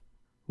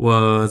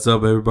What's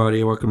up,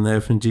 everybody? Welcome to the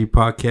FnG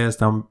podcast.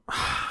 God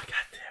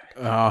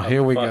damn it. Oh,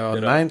 here we go.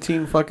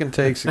 19 fucking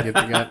takes to get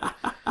the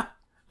gun.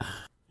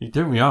 You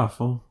threw me off,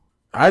 fool.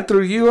 I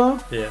threw you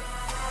off? Yeah.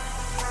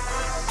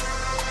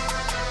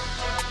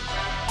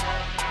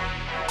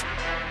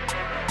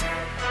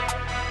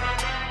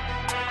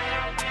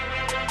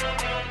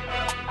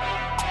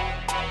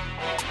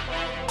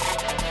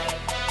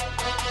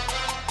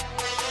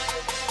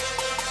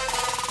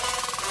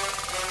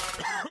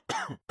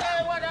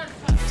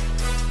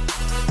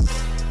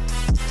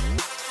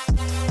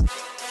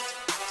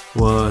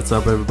 What's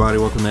up, everybody?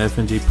 Welcome to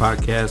FnG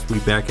podcast. We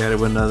back at it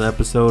with another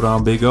episode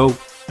on Big O.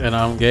 And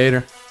I'm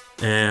Gator.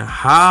 And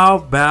how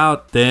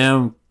about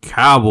them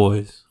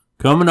Cowboys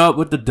coming up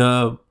with the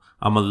dub?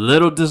 I'm a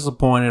little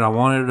disappointed. I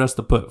wanted us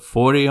to put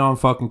 40 on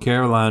fucking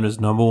Carolina's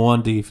number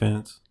one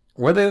defense.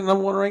 Were they the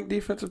number one ranked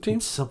defensive team?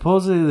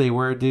 Supposedly they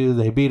were, dude.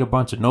 They beat a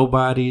bunch of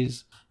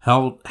nobodies.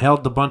 Held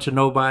a bunch of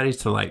nobodies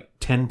to like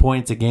 10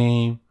 points a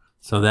game.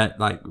 So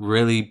that like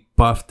really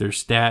buffed their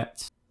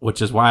stats. Which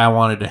is why I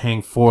wanted to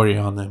hang 40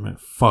 on them and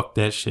fuck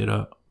that shit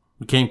up.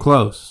 We came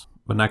close,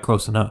 but not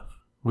close enough.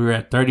 We were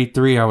at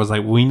 33. I was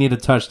like, we need a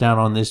touchdown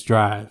on this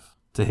drive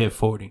to hit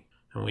 40.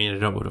 And we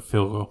ended up with a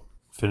field goal.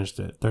 Finished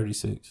at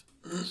 36.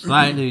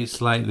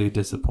 Slightly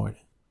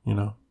disappointed, you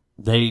know.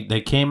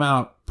 They came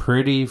out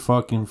pretty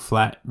fucking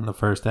flat in the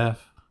first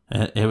half.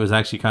 And it was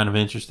actually kind of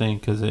interesting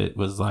because it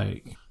was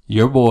like,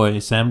 your boy,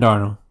 Sam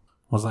Darnold,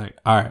 was like,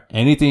 all right,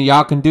 anything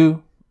y'all can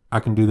do, I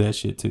can do that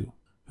shit too.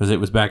 Because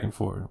it was back and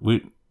forth.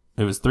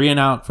 It was 3 and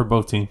out for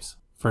both teams.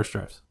 First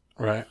drives.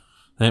 Right.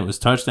 Then it was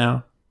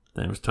touchdown.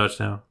 Then it was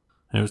touchdown.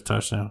 Then it was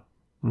touchdown.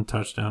 And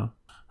touchdown.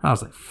 And I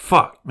was like,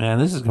 fuck, man.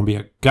 This is going to be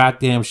a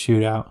goddamn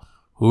shootout.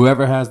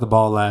 Whoever has the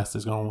ball last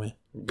is going to win.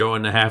 Go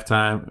into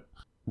halftime.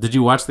 Did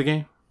you watch the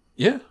game?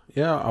 Yeah.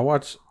 I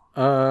watched,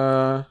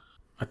 I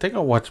think I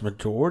watched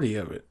majority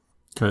of it.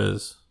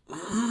 Because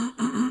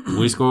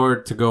we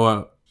scored to go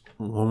up.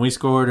 When we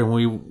scored and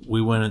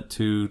we went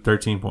to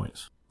 13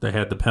 points. They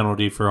had the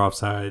penalty for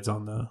offsides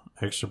on the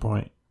extra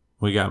point.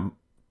 We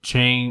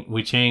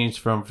changed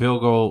from field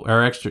goal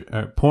or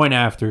extra point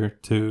after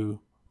to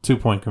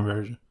 2-point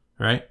conversion,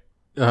 right?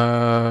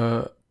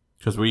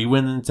 Because we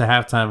went into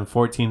halftime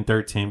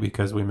 14-13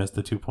 because we missed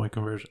the 2-point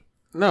conversion.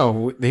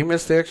 No, he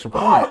missed the extra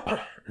point.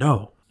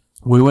 No,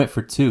 we went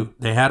for 2.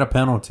 They had a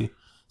penalty,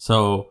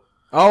 so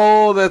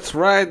that's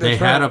right. They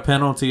had a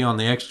penalty on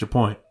the extra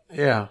point.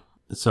 Yeah.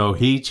 So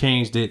he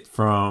changed it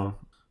from.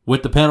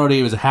 With the penalty,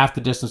 it was half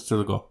the distance to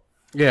the goal.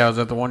 Yeah, it was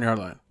at the 1 yard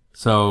line.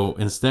 So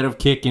instead of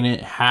kicking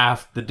it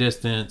half the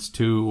distance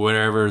to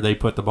whatever, they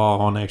put the ball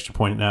on the extra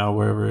point now,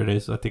 wherever it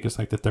is. I think it's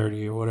like the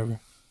 30 or whatever,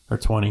 or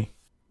 20.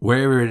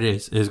 Wherever it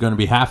is going to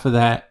be half of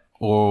that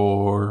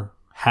or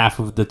half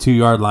of the 2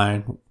 yard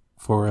line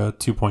for a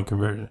 2-point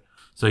conversion.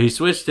 So he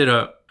switched it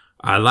up.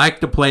 I like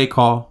the play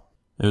call.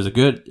 It was a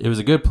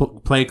good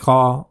play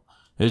call.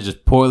 It was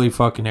just poorly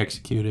fucking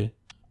executed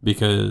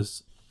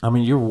because. I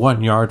mean, you're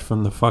 1 yard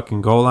from the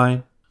fucking goal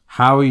line.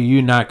 How are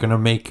you not going to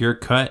make your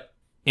cut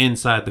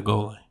inside the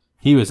goal line?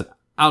 He was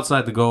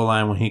outside the goal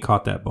line when he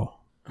caught that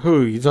ball.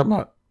 Who are you talking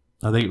about?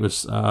 I think it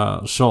was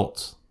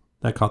Schultz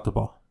that caught the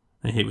ball.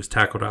 And he was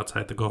tackled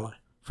outside the goal line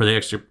for the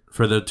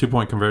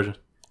 2-point conversion.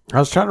 I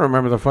was trying to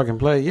remember the fucking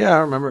play. Yeah, I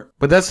remember.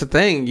 But that's the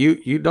thing.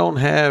 You don't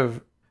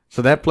have...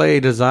 So that play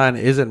design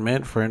isn't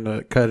meant for him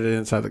to cut it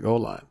inside the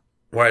goal line.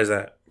 Why is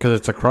that?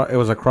 Because it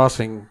was a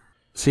crossing.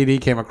 CD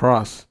came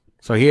across.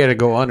 So he had to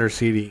go under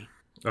CD.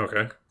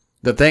 Okay.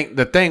 The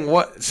thing,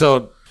 what?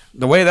 So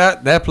the way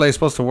that play is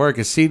supposed to work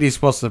is CD's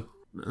supposed to.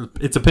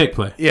 It's a pick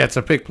play. Yeah, it's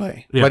a pick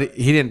play. Yeah. But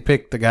he didn't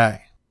pick the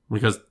guy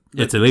because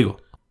it's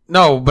illegal.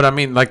 No, but I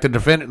mean, like the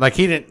defender, like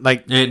he didn't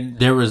like.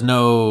 There was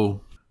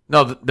no.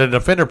 No, the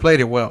defender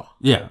played it well.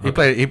 Yeah,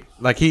 okay.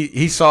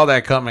 He saw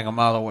that coming a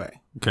mile away.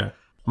 Okay.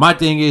 My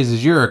thing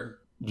is you're a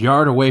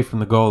yard away from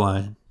the goal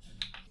line.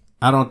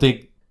 I don't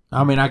think.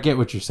 I mean, I get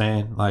what you're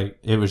saying. Like,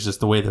 it was just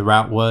the way the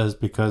route was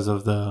because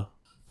of the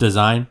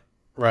design.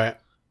 Right.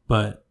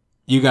 But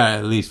you got to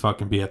at least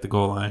fucking be at the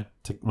goal line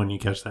when you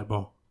catch that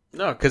ball.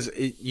 No, because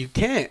you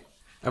can't.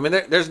 I mean,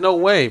 there's no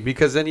way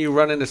because then you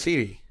run into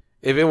CD.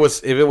 If it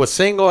was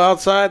single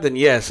outside, then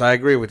yes, I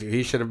agree with you.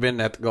 He should have been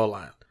at the goal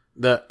line.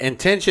 The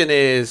intention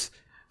is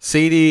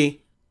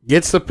CD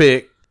gets the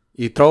pick,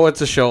 you throw it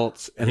to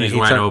Schultz, and he's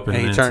then wide open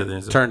and he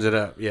turns it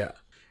up. Yeah.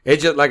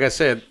 It just, like I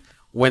said,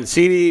 when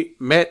CD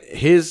met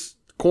his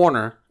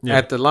corner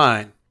at the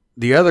line,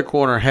 the other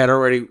corner had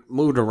already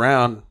moved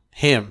around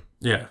him.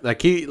 Yeah.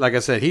 Like I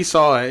said, he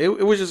saw it.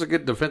 It was just a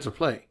good defensive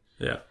play.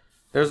 Yeah.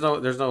 There's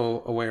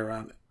no way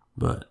around it.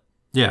 But,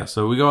 yeah,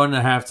 so we go into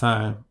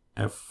halftime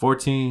at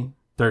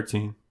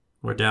 14-13.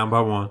 We're down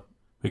by 1.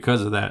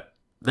 Because of that,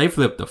 they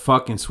flipped the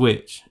fucking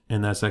switch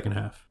in that second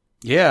half.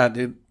 Yeah,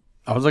 dude.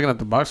 I was looking at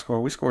the box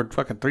score. We scored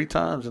fucking 3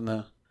 times in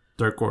the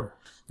third quarter.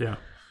 Yeah.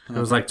 It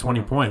was like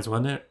 20 points,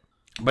 wasn't it?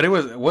 But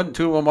wasn't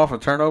 2 of them off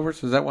of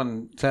turnovers? Is that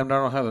when Sam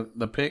Darnold had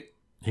the pick?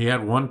 He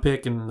had 1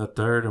 pick in the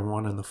third and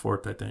 1 in the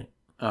fourth, I think.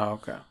 Oh,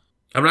 okay.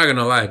 I'm not going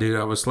to lie, dude.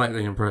 I was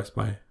slightly impressed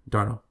by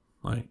Darnold.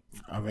 Like,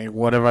 I mean,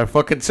 what have I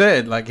fucking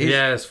said? Like,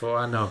 yes, fool.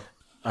 I know.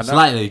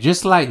 Slightly,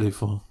 just slightly,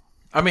 fool.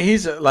 I mean,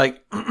 he's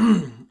like,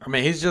 I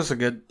mean, he's just a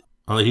good.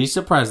 Well, he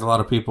surprised a lot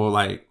of people.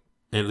 Like,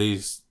 at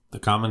least the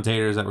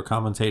commentators that were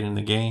commentating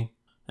the game,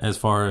 as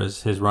far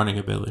as his running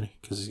ability,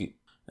 because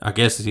I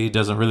guess he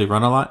doesn't really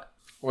run a lot.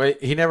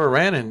 Wait, he never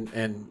ran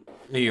in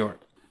New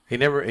York. He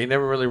never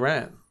really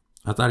ran.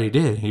 I thought he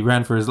did. He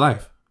ran for his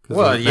life.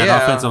 Well,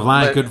 that offensive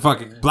line couldn't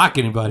fucking block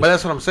anybody. But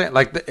that's what I'm saying.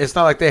 Like, it's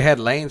not like they had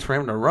lanes for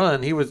him to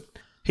run.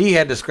 He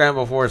had to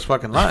scramble for his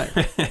fucking life.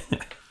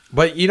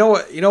 But you know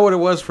what? You know what it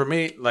was for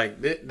me.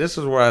 Like, this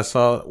is where I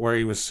saw where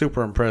he was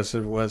super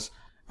impressive. Was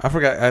I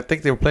forgot? I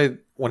think they played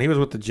when he was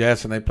with the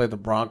Jets and they played the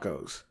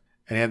Broncos,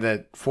 and he had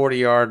that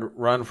 40-yard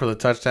run for the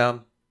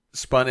touchdown,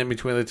 spun in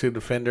between the two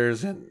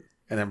defenders, and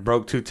then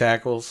broke 2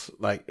 tackles.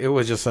 Like, it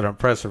was just an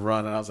impressive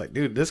run, and I was like,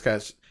 dude, this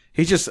guy's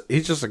he's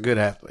just a good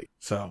athlete.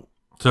 So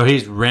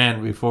he's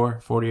ran before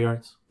 40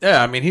 yards?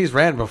 Yeah, I mean, he's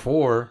ran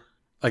before,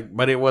 like,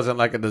 but it wasn't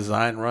like a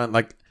design run.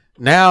 Like,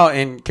 now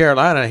in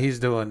Carolina, he's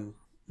doing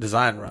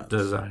design runs.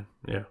 Design,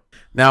 yeah.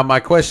 Now,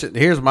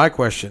 here's my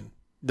question.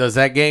 Does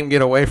that game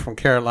get away from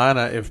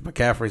Carolina if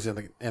McCaffrey's in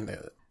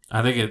the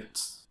I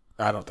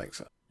don't think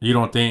so. You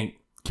don't think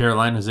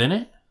Carolina's in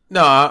it?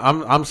 No,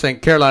 I'm saying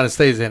Carolina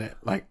stays in it.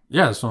 Like,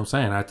 yeah, that's what I'm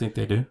saying. I think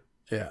they do.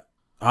 Yeah.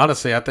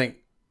 Honestly, I think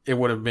it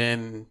would have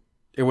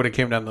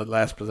came down to the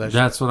last possession.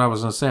 That's what I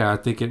was going to say. I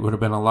think it would have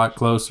been a lot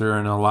closer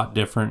and a lot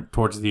different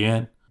towards the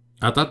end.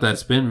 I thought that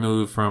spin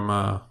move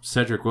from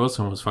Cedric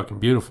Wilson was fucking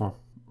beautiful.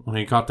 When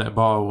he caught that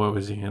ball, what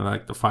was he,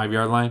 like the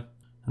 5-yard line?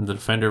 And the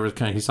defender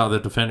he saw the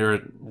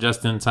defender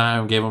just in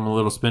time, gave him a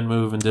little spin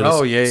move and did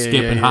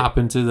skip and hop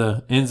into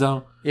the end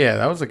zone. Yeah,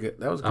 that was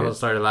good. I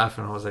started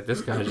laughing. I was like,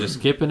 this guy's just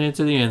skipping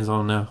into the end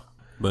zone now.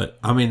 But,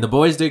 I mean, the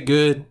boys did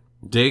good.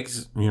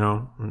 Diggs,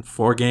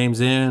 4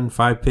 games in,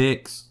 5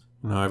 picks.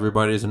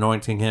 Everybody's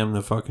anointing him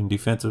the fucking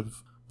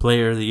defensive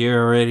player of the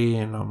year already.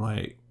 And I'm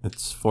like,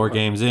 it's 4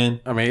 games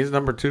in. I mean, he's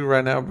number 2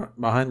 right now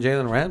behind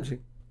Jalen Ramsey.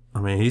 I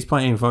mean, he's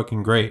playing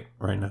fucking great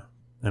right now.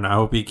 And I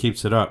hope he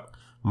keeps it up.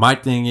 My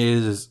thing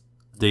is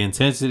the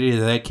intensity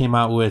that they came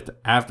out with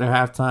after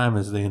halftime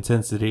is the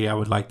intensity I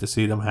would like to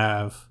see them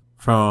have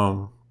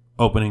from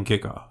opening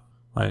kickoff.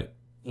 Like,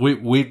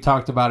 we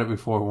talked about it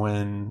before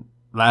when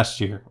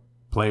last year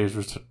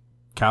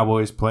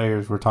Cowboys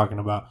players were talking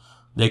about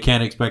they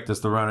can't expect us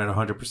to run at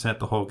 100%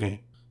 the whole game.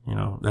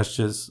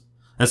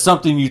 That's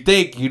something you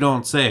think, you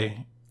don't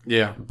say.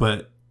 Yeah.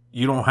 But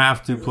you don't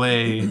have to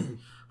play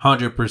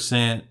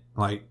 100%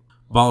 like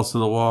balls to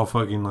the wall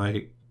fucking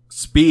like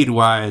speed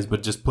wise,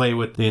 but just play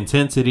with the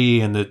intensity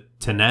and the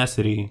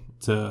tenacity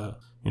to,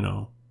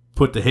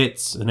 put the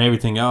hits and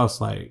everything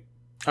else. Like,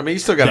 I mean, you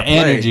still got to play.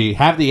 Energy,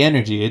 have the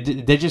energy.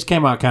 They just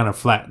came out kind of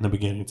flat in the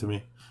beginning to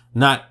me.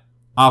 Not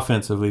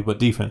offensively, but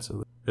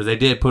defensively. Because they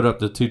did put up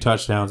the 2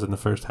 touchdowns in the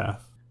first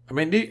half. I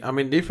mean,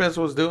 defense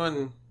was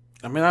doing,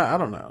 I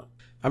don't know.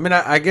 I mean,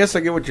 I guess I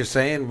get what you're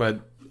saying, but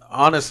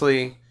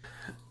honestly,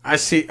 I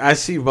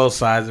see both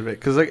sides of it.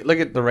 Because look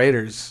at the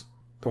Raiders,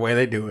 the way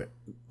they do it.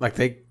 Like,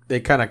 they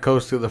kind of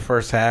coast through the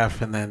first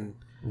half, and then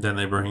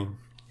they bring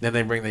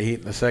the heat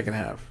in the second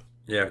half.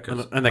 Yeah,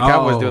 and the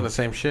Cowboys doing the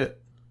same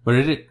shit.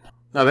 But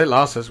no, they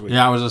lost this week.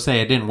 Yeah, I was gonna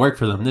say it didn't work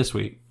for them this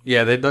week.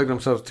 Yeah, they dug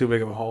themselves too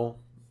big of a hole.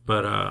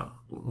 But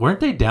weren't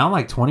they down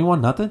like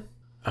 21-0?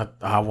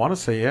 I want to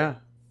say yeah.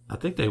 I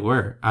think they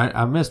were.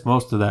 I missed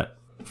most of that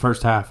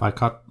first half. I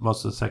caught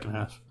most of the second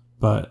half.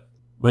 But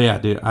yeah,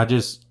 dude,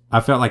 I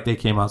felt like they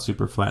came out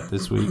super flat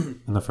this week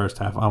in the first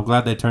half. I'm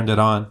glad they turned it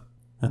on.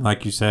 And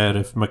like you said,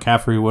 if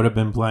McCaffrey would have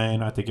been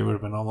playing, I think it would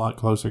have been a lot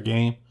closer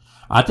game.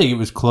 I think it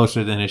was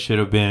closer than it should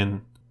have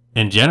been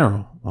in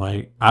general.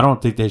 Like, I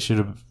don't think they should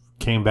have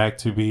came back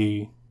to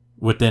be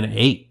within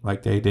 8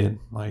 like they did.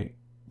 Like,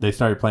 they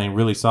started playing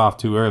really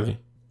soft too early.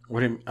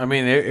 I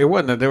mean, it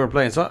wasn't that they were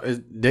playing soft.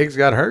 Diggs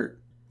got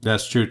hurt.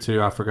 That's true,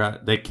 too. I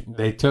forgot.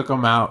 They took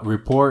him out.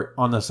 Report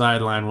on the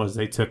sideline was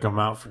they took him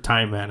out for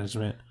time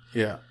management.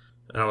 Yeah.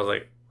 And I was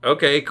like,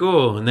 okay,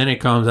 cool. And then it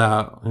comes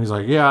out. And he's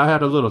like, yeah, I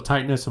had a little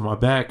tightness in my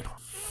back.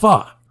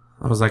 Fuck.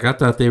 I was like, I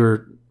thought they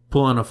were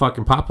pulling a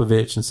fucking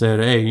Popovich and said,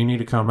 hey, you need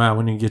to come out.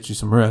 We need to get you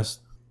some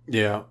rest.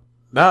 Yeah.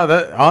 No,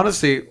 that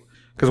honestly,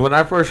 because when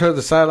I first heard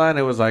the sideline,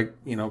 it was like,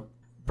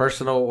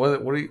 personal.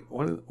 What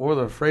were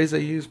the phrase they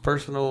used?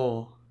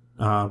 Personnel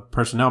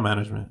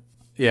management.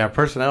 Yeah,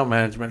 personnel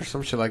management or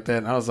some shit like that.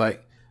 And I was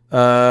like,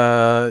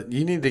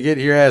 you need to get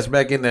your ass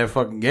back in that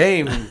fucking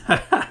game.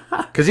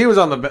 Because he was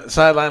on the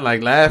sideline,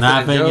 like, laughing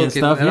and joking. And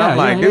stuff. And I'm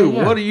like, dude,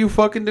 what are you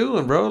fucking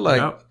doing, bro?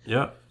 Like,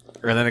 yep.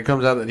 And then it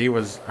comes out that he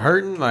was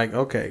hurting. Like,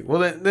 okay. Well,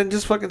 then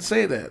just fucking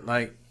say that.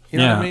 Like, you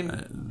know what I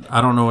mean?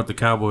 I don't know what the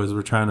Cowboys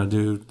were trying to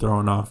do,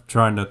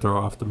 trying to throw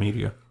off the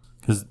media.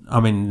 Because, I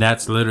mean,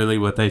 that's literally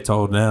what they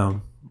told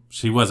them.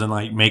 She wasn't,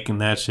 like, making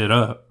that shit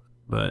up.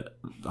 But,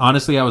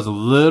 honestly, I was a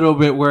little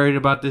bit worried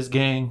about this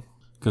game.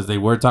 Because they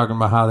were talking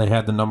about how they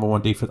had the number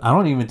 1 defense. I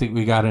don't even think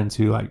we got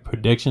into, like,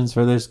 predictions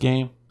for this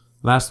game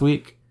last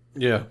week.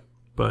 Yeah.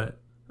 But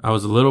I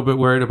was a little bit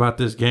worried about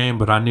this game.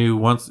 But I knew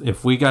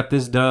if we got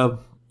this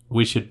dub,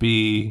 we should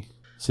be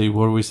See,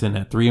 what are we sitting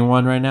at?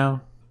 3-1 right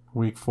now?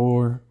 Week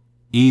 4.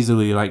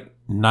 Easily like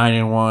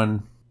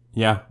 9-1.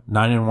 Yeah,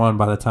 9-1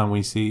 by the time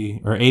we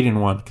see, or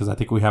 8-1, because I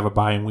think we have a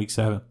bye in week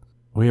 7.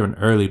 We have an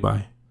early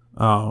bye.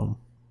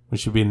 We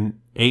should be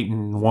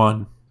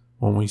 8-1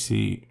 when we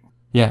see,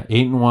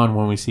 8-1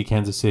 when we see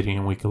Kansas City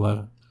in week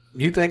 11.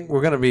 You think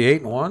we're gonna be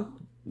 8-1?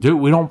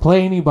 Dude, we don't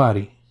play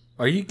anybody.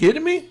 Are you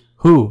kidding me?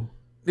 Who?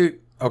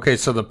 Dude, okay,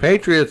 so the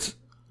Patriots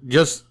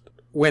just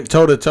went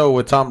toe to toe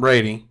with Tom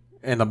Brady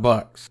and the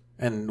Bucks,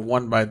 and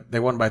won by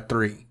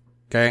 3.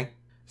 Okay,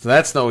 so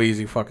that's no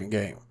easy fucking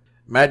game.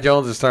 Matt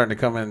Jones is starting to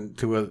come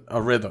into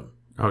a rhythm.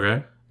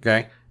 Okay.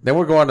 Okay, then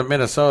we're going to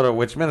Minnesota,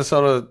 which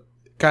Minnesota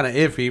kind of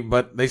iffy,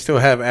 but they still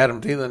have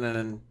Adam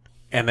Thielen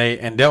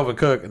and Delvin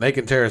Cook, and they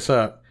can tear us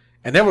up.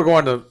 And then we're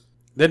going to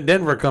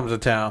Denver comes to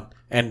town,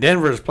 and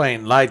Denver's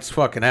playing lights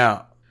fucking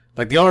out.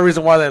 Like the only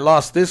reason why they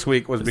lost this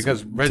week was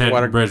because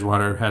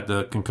Bridgewater had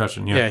the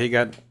concussion. Yeah, he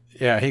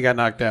got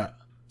knocked out.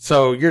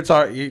 So you're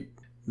talking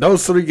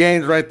those 3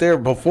 games right there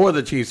before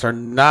the Chiefs are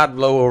not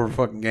blow over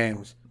fucking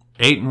games.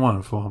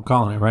 8-1, fool. I'm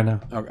calling it right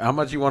now. Okay, how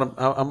much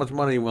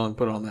money are you willing to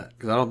put on that?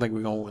 Because I don't think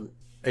we're gonna win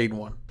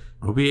 8-1.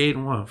 We'll be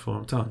 8-1, fool.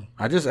 I'm telling you.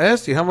 I just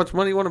asked you how much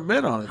money you want to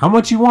bet on it. How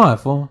much you want,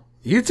 fool?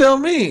 You tell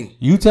me.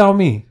 You tell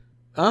me.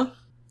 Huh?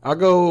 I'll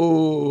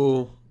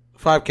go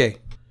 $5K.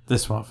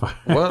 This motherfucker.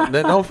 Well,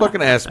 then don't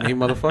fucking ask me,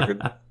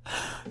 motherfucker.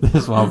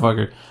 This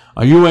motherfucker.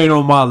 Are you ain't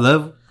on my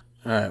level?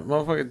 All right,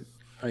 motherfucker.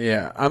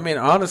 Yeah, I mean,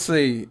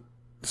 honestly,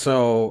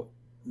 so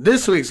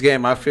this week's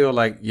game, I feel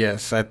like,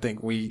 yes, I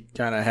think we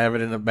kind of have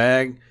it in the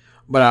bag.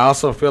 But I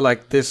also feel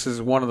like this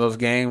is one of those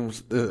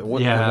games,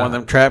 one of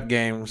them trap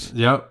games.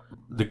 Yep.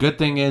 The good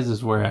thing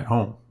is we're at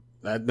home.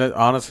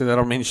 Honestly, that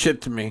don't mean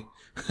shit to me.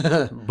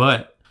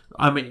 But,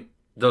 I mean,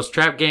 those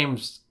trap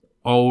games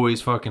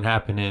always fucking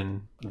happen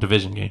in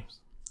division games.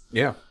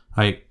 Yeah.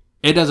 Like,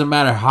 it doesn't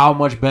matter how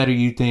much better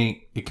you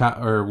think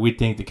we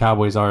think the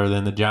Cowboys are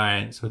than the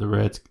Giants or the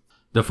Reds,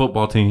 the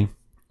football team,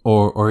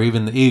 or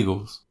even the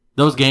Eagles.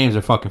 Those games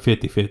are fucking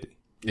 50-50.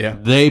 Yeah.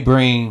 They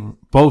bring,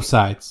 both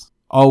sides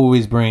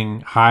always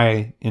bring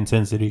high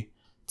intensity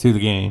to the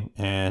game,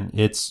 and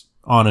it's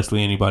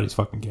honestly anybody's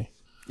fucking game.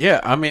 Yeah,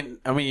 I mean,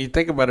 you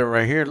think about it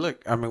right here.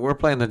 Look, I mean, we're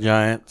playing the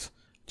Giants.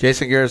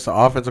 Jason Garrett's the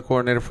offensive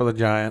coordinator for the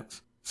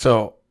Giants.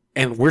 So,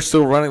 and we're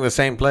still running the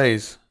same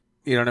plays.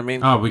 You know what I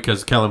mean? Oh,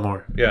 because Kellen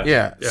Moore.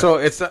 Yeah. So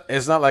it's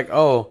not like,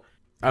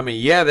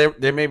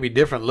 there may be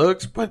different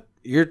looks, but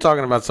you're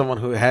talking about someone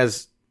who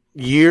has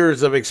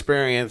years of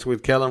experience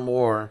with Kellen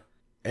Moore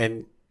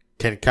and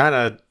can kind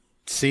of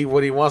see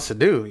what he wants to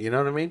do. You know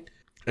what I mean?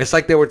 It's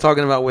like they were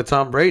talking about with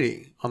Tom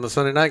Brady on the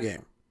Sunday night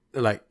game.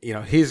 Like,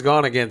 he's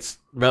gone against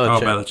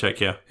Belichick. Oh, Belichick,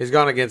 yeah. He's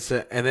gone against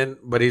it. And then,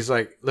 but he's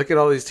like, look at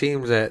all these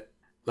teams that,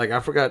 like, I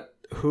forgot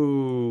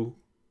who,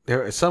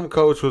 some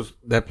coach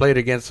that played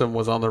against him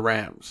was on the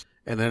Rams.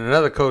 And then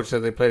another coach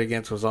that they played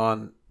against was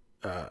on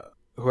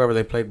whoever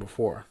they played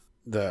before.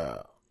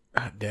 God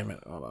damn it.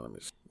 Hold on, let me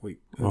see.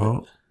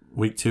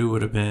 Week 2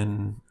 would have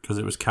been, because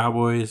it was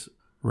Cowboys,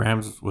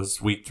 Rams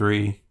was week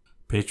 3,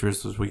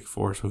 Patriots was week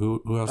 4. So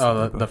who else?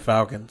 Oh, the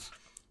Falcons.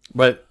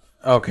 But,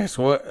 okay,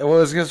 so it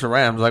was against the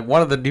Rams. Like,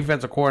 one of the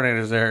defensive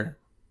coordinators there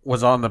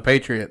was on the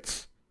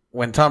Patriots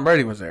when Tom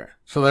Brady was there.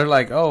 So they're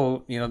like,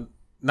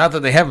 not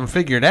that they haven't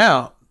figured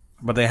out,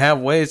 but they have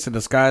ways to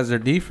disguise their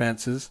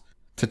defenses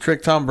to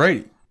trick Tom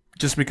Brady,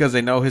 just because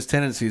they know his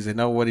tendencies, they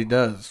know what he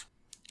does.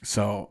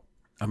 So,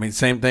 I mean,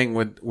 same thing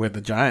with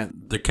the Giants.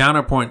 The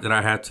counterpoint that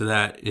I have to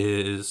that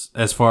is,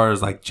 as far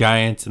as like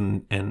Giants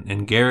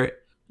and Garrett,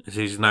 is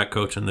he's not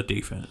coaching the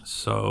defense.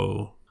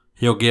 So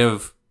he'll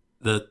give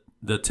the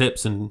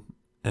tips and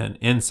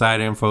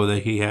inside info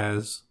that he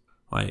has,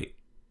 like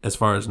as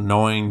far as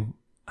knowing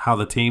how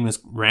the team is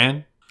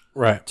ran,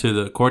 right, to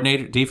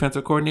the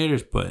defensive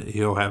coordinators, but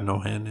he'll have no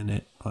hand in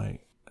it,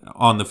 like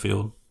on the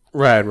field.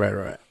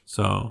 Right.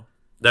 So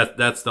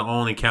that's the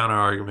only counter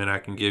argument I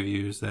can give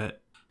you, is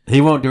that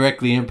he won't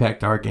directly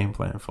impact our game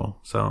plan,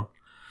 So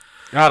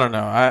I don't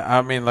know.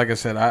 I mean, like I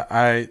said,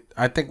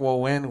 I think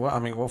we'll win. Well, I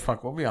mean,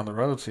 we'll be on the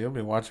road, so you'll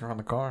be watching from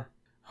the car.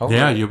 Hopefully.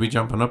 Yeah, you'll be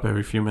jumping up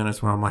every few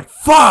minutes where I'm like,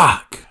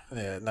 fuck!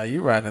 Yeah, now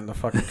you riding in the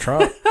fucking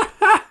truck.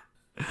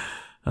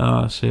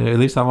 Oh, shit. At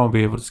least I won't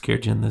be able to scare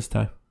Jen this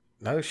time.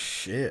 No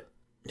shit.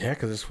 Yeah,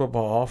 because it's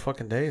football all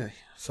fucking day.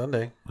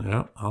 Sunday.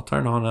 Yeah, I'll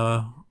turn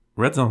on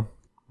Red Zone.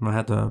 I'm going to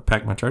have to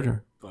pack my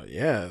charger. Oh,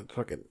 yeah,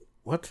 fucking,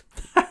 what?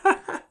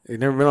 You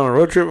never been on a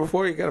road trip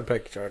before? You got to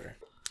pack your charger.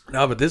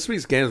 No, but this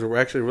week's games were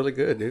actually really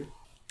good, dude.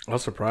 I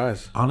was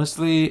surprised.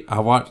 Honestly,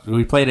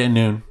 we played at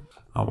noon.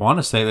 I want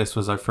to say this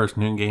was our first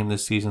noon game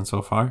this season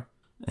so far.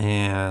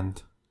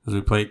 And as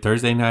we played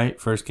Thursday night,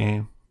 first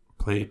game,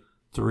 played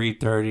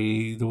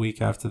 3:30 the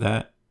week after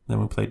that. Then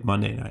we played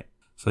Monday night.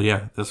 So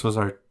yeah, this was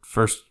our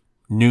first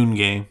noon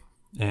game,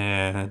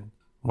 and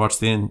watched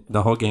the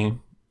whole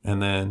game,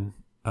 and then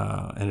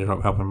ended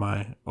up helping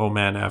my old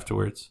man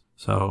afterwards.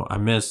 So I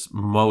missed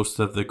most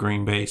of the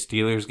Green Bay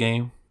Steelers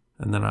game,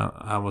 and then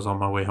I was on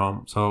my way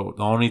home. So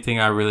the only thing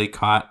I really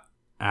caught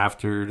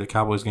after the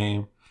Cowboys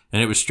game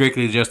And it was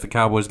strictly just the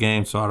Cowboys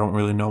game, so I don't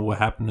really know what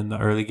happened in the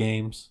early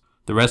games.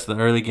 The rest of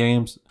the early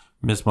games,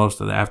 missed most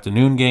of the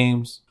afternoon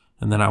games.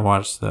 And then I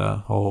watched the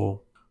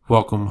whole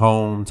welcome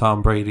home,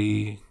 Tom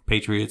Brady,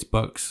 Patriots,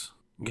 Bucks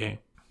game.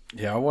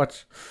 Yeah, I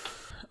watched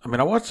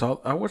pretty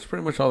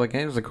much all the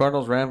games. The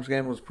Cardinals-Rams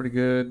game was pretty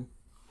good.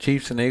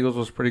 Chiefs and Eagles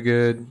was pretty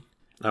good.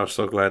 I was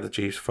so glad the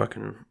Chiefs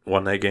fucking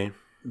won that game.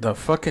 The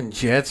fucking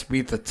Jets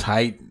beat the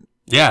Titans.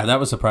 Yeah, that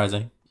was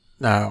surprising.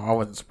 No, I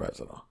wasn't surprised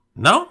at all.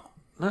 No?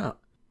 No.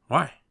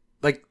 Why?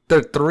 Like,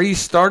 their 3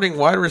 starting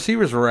wide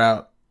receivers were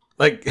out.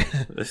 Like,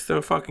 they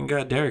still fucking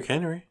got Derrick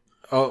Henry.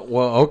 Oh,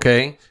 well,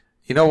 okay.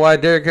 You know why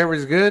Derrick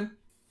Henry's good?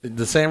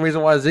 The same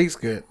reason why Zeke's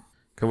good.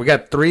 Because we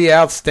got 3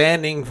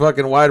 outstanding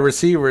fucking wide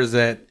receivers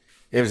that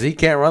if Zeke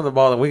can't run the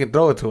ball, then we can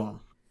throw it to him.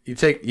 You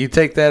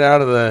take that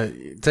out of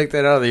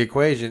the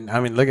equation. I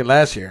mean, look at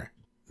last year.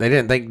 They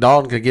didn't think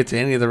Dalton could get to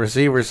any of the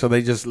receivers, so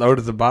they just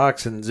loaded the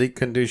box and Zeke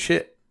couldn't do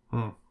shit.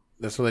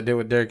 That's what they did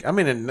with Derrick. I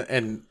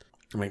mean,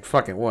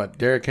 fucking what?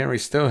 Derrick Henry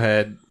still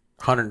had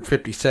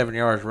 157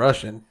 yards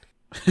rushing.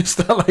 It's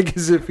not like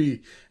as if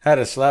he had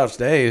a slouch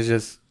day. It's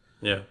just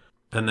yeah.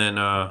 And then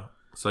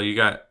so you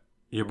got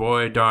your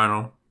boy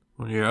Darnold,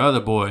 your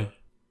other boy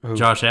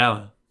Josh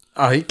Allen.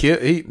 Oh, they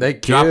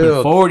killed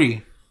dropping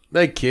 40.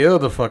 They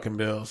killed the fucking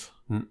Bills.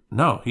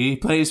 No, he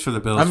plays for the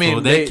Bills. I mean, so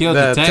they killed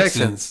the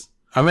Texans.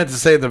 I meant to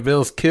say the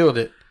Bills killed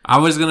it. I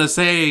was gonna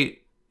say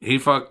he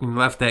fucking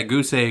left that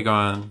goose egg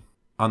on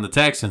the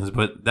Texans,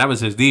 but that was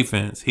his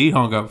defense. He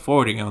hung up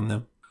 40 on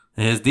them,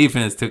 and his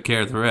defense took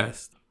care of the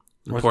rest.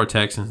 The poor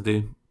Texans,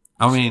 dude.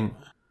 I mean,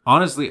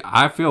 honestly,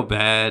 I feel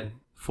bad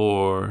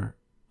for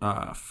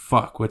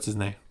what's his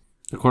name?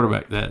 The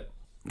quarterback that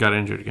got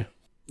injured again.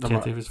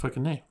 Can't think of his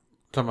fucking name.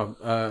 Talking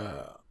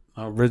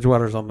about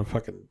Bridgewater's on the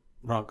fucking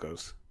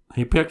Broncos.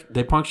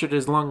 They punctured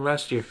his lung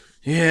last year.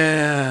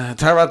 Yeah,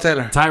 Tyrod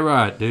Taylor.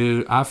 Tyrod,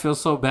 dude. I feel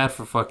so bad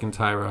for fucking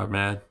Tyrod,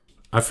 man.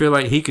 I feel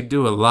like he could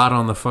do a lot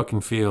on the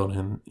fucking field,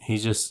 and he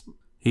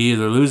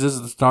either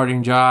loses the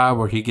starting job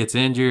or he gets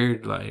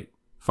injured. Like,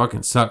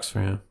 fucking sucks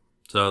for him.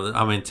 So,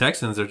 I mean,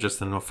 Texans are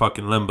just in a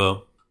fucking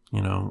limbo.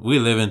 You know, we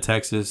live in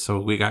Texas, so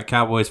we got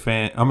Cowboys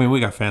fans. I mean,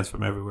 we got fans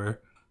from everywhere,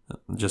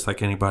 just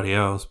like anybody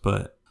else.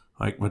 But,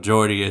 like,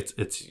 majority,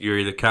 it's you're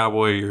either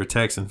Cowboy or you're a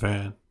Texan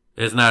fan.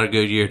 It's not a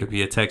good year to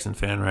be a Texan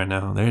fan right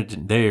now.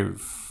 They're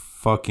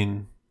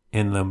fucking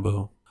in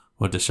limbo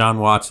with Deshaun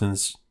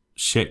Watson's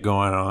shit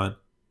going on.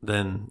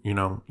 Then, you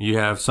know, you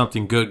have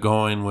something good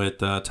going with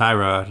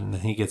Tyrod, and then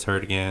he gets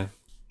hurt again.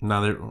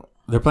 Now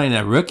they're playing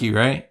that rookie,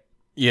 right?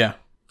 Yeah.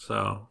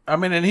 So I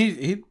mean, and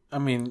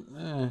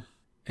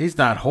he's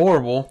not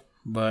horrible,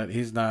 but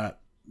he's not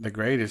the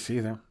greatest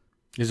either.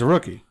 He's a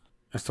rookie.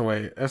 That's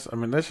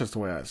just the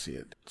way I see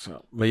it.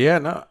 So, but yeah,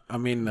 no, I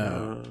mean,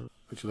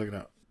 what you looking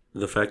at?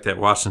 The fact that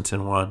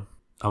Washington won.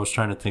 I was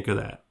trying to think of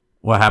that.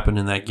 What happened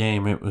in that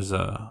game? It was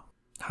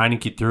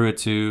Heineke threw it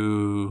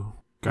to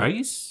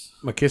Geis?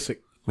 McKissick.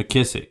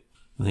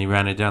 And he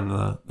ran it down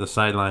the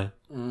sideline.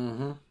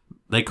 Mm-hmm.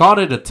 They called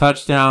it a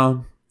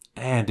touchdown.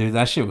 Man, dude,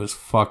 that shit was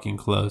fucking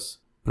close.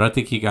 But I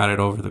think he got it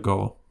over the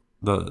goal,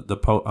 the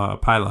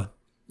pylon.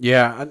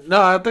 Yeah,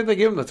 no, I think they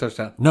gave him the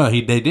touchdown. No,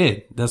 they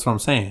did. That's what I'm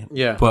saying.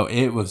 Yeah, but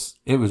it was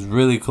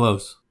really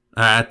close.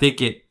 I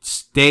think it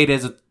stayed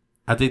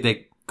I think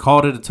they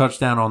called it a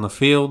touchdown on the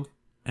field,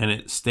 and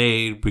it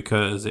stayed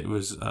because it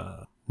was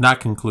not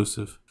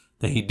conclusive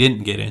that he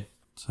didn't get in.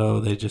 So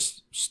they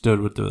just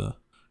stood with the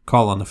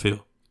call on the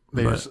field.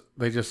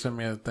 They just sent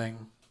me a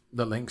thing.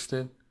 The links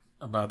did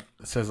about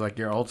it says like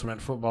your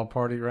ultimate football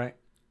party, right?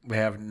 They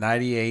have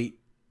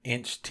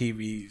 98-inch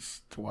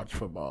TVs to watch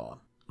football on.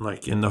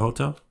 Like in the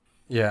hotel?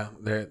 Yeah,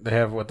 they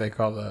have what they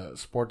call the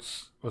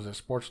sports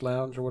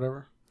lounge or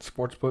whatever,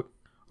 sports book,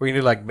 where you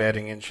do like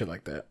betting and shit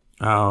like that.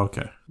 Oh,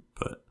 okay.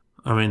 But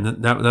I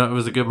mean that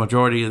was a good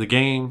majority of the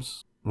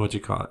games. What you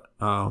call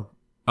it?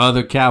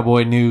 Other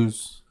Cowboy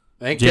news.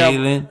 Ain't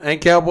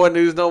Cowboy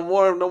news no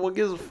more. No one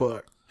gives a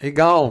fuck. He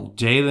gone.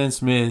 Jalen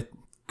Smith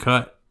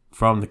cut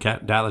from the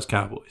Dallas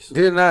Cowboys.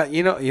 Did not.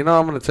 You know.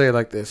 I'm going to tell you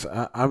like this.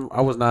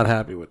 I was not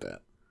happy with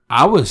that.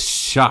 I was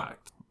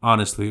shocked,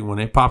 honestly, when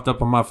it popped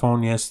up on my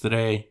phone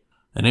yesterday,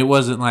 and it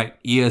wasn't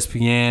like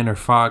ESPN or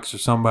Fox or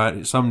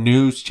some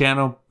news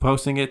channel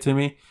posting it to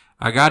me.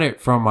 I got it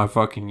from my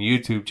fucking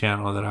YouTube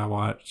channel that I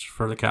watch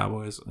for the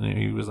Cowboys, and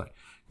he was like,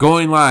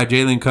 "Going live,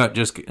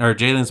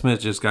 Jalen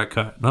Smith just got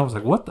cut," and I was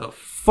like, "What the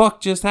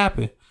fuck just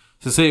happened?"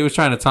 So say he was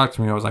trying to talk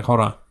to me. I was like, "Hold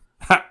on."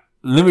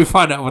 Let me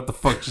find out what the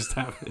fuck just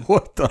happened.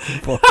 What the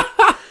fuck?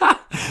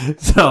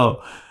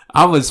 So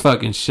I was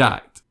fucking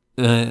shocked.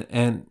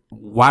 And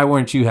why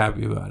weren't you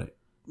happy about it?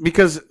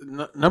 Because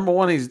number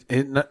one,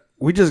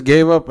 we just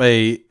gave up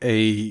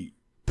a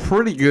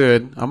pretty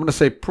good, I'm going to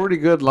say pretty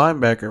good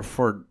linebacker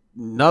for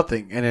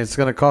nothing, and it's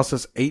going to cost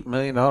us $8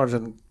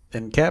 million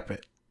in cap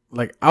hit.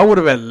 Like, I would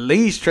have at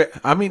least, at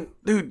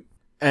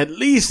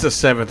least a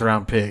 7th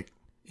round pick.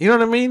 You know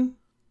what I mean?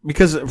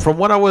 Because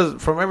from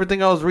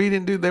everything I was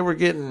reading, dude, they were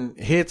getting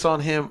hits on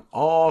him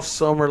all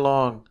summer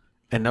long,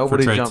 and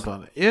nobody jumped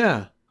on it.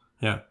 Yeah.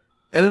 Yeah.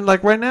 And then,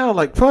 like, right now,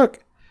 like, fuck.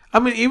 I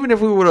mean, even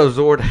if we would have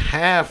absorbed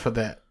half of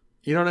that,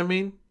 you know what I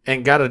mean,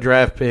 and got a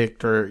draft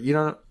pick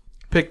or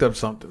picked up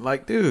something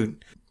like,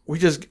 dude, we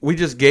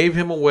just gave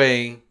him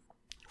away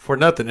for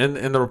nothing.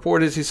 And the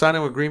report is he's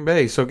signing with Green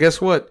Bay. So guess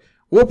what?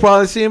 We'll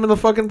probably see him in the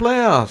fucking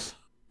playoffs.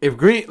 If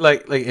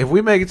if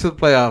we make it to the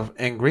playoff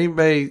and Green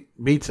Bay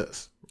beats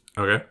us,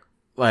 okay,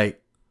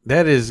 like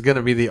that is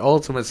gonna be the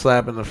ultimate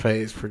slap in the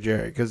face for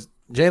Jerry because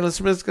Jalen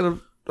Smith's gonna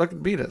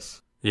fucking beat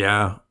us.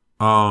 Yeah.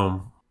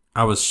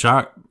 I was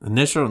shocked.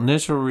 Initial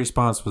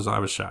response was I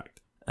was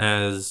shocked.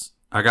 As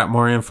I got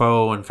more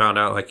info and found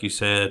out, like you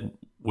said,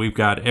 we've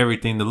got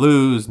everything to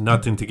lose,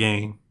 nothing to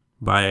gain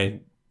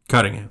by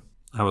cutting him.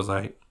 I was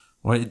like,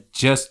 well, it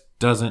just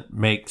doesn't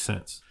make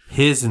sense.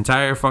 His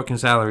entire fucking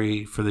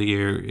salary for the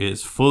year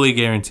is fully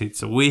guaranteed.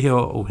 So we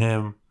owe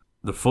him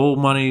the full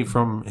money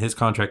from his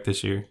contract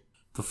this year,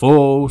 the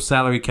full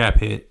salary cap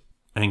hit,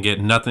 and get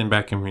nothing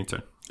back in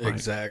return.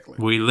 Exactly.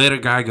 We let a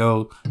guy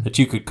go that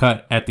you could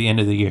cut at the end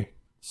of the year.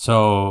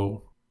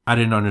 So I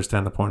didn't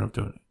understand the point of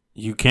doing it.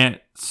 You can't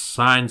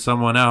sign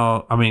someone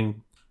else. I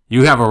mean,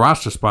 you have a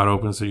roster spot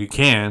open, so you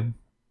can,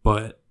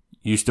 but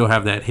you still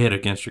have that hit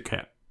against your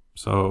cap.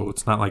 So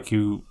it's not like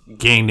you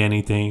gained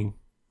anything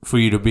for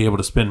you to be able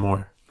to spend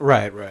more.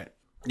 Right.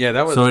 Yeah,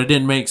 that was. So it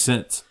didn't make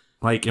sense.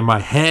 Like in my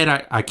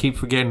head, I keep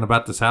forgetting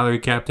about the salary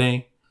cap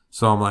thing.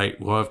 So I'm like,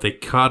 well, if they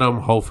cut him,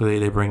 hopefully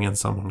they bring in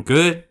someone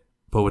good.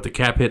 But with the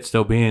cap hit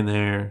still being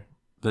there,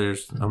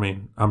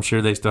 I'm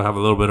sure they still have a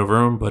little bit of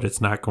room, but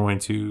it's not going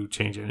to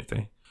change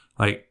anything.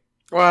 Like,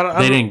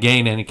 they didn't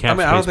gain any cap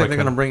space. I don't think they're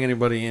going to bring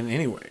anybody in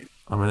anyway.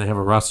 I mean, they have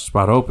a roster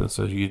spot open,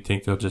 so you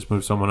think they'll just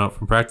move someone up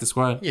from practice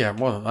squad? Yeah,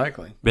 more than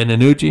likely.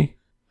 Benanucci?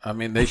 I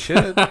mean, they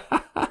should.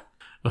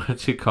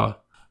 What you call it?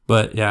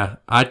 But yeah,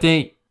 I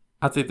think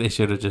they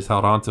should have just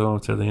held on to him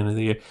until the end of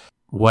the year.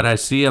 What I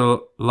see a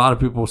lot of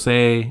people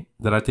say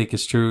that I think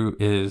is true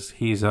is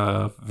he's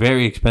a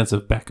very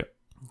expensive backup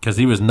because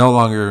he was no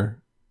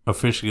longer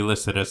officially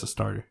listed as a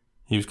starter.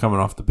 He was coming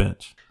off the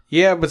bench.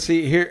 Yeah, but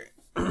see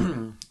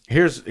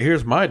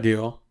here's my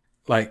deal.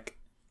 Like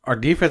our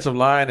defensive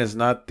line is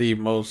not the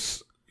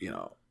most,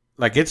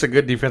 like it's a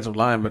good defensive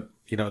line, but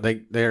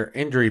they're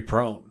injury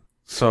prone.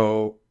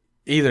 So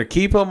either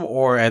keep them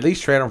or at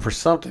least trade them for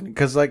something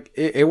because like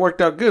it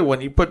worked out good when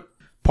you put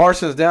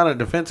Parsons down at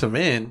defensive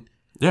end.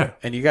 Yeah.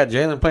 And you got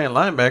Jalen playing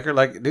linebacker.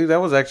 Like, dude,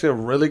 that was actually a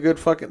really good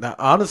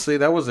honestly,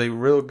 that was a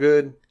real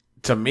good.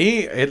 To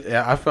me,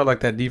 I felt like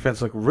that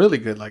defense looked really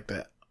good like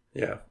that.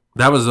 Yeah.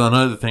 That was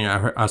another thing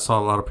I saw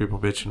a lot of people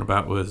bitching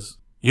about was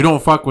you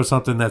don't fuck with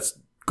something that's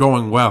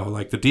going well.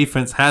 Like, the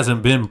defense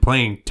hasn't been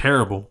playing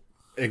terrible.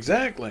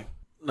 Exactly.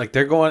 Like,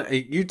 they're going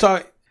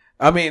 –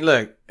 I mean,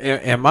 look,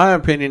 in my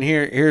opinion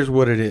here's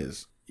what it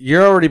is.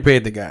 You're already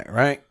paid the guy,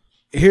 right?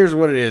 Here's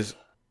what it is,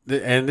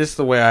 and this is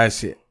the way I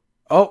see it.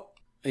 Oh,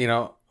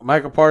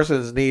 Michael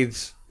Parsons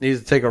needs to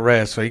take a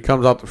rest, so he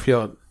comes off the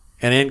field.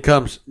 And in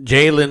comes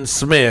Jalen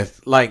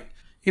Smith. Like,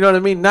 you know what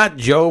I mean? Not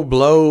Joe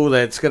Blow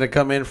that's going to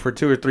come in for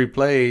 2 or 3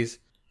 plays.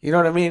 You know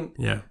what I mean?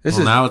 Yeah.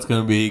 Now it's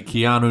going to be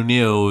Keanu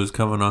Neal who's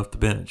coming off the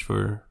bench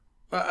for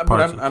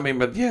Parsons.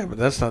 But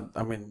that's not,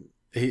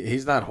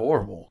 he's not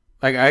horrible.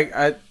 Like,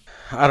 I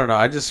don't know.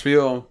 I just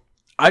feel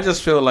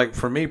like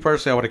for me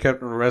personally, I would have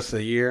kept him the rest of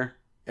the year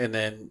and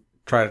then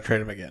try to trade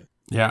him again.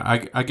 Yeah,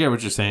 I get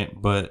what you're saying,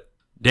 but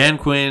Dan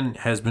Quinn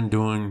has been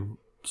doing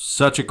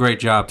such a great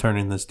job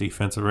turning this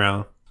defense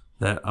around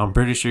that I'm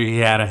pretty sure he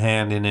had a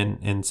hand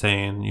in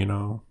saying,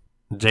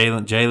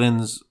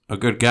 Jalen's a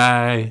good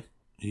guy.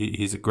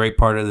 He's a great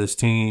part of this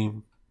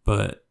team.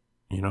 But,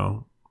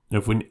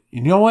 if we,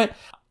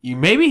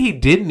 maybe he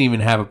didn't even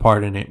have a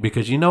part in it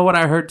because what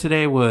I heard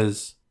today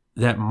was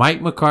that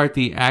Mike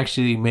McCarthy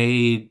actually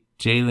made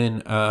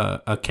Jalen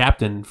a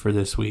captain for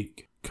this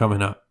week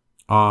coming up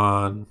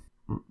on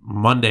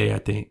Monday, I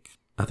think.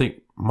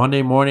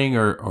 Monday morning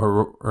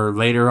or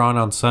later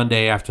on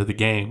Sunday after the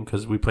game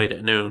because we played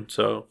at noon.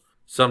 So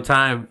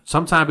sometime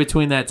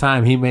between that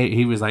time,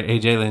 he was like, "Hey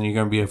Jalen, you're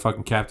gonna be a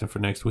fucking captain for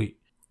next week,"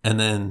 and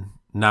then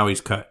now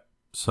he's cut.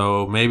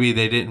 So maybe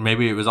they didn't.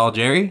 Maybe it was all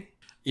Jerry.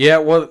 Yeah,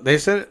 well, they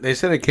said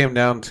it came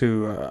down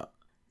to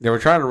they were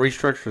trying to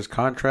restructure his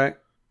contract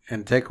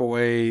and take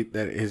away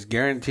his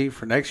guarantee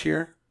for next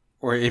year,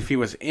 or if he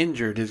was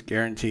injured, his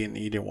guarantee, and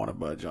he didn't want to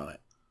budge on it.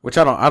 Which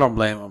I don't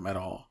blame him at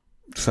all.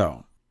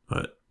 So,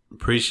 but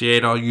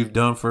appreciate all you've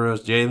done for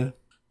us, Jalen.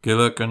 Good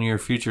luck on your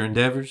future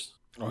endeavors.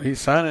 Well, he's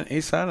signing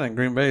in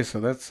Green Bay, so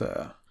that's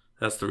the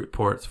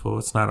reports, fool.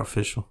 It's not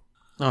official.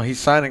 No, he's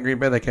signing in Green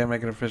Bay. They can't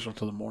make it official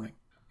till the morning.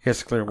 He has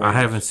to clear waivers. I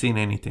haven't seen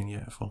anything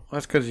yet, fool. Well,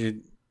 that's because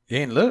you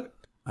ain't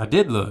looked. I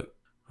did look.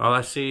 All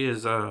I see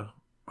is all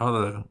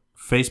the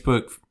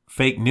Facebook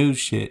fake news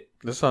shit.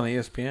 This on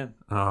ESPN.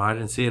 Oh, I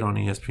didn't see it on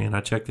ESPN.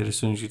 I checked it as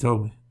soon as you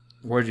told me.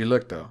 Where'd you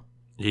look though?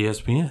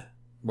 ESPN.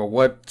 But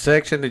what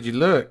section did you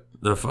look?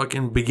 The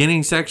fucking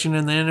beginning section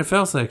and the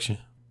NFL section.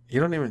 Do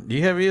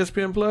you have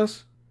ESPN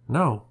Plus?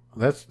 No.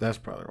 That's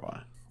probably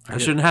why. I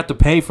shouldn't have to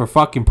pay for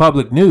fucking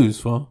public news,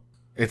 fool.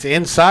 It's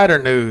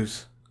insider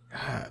news.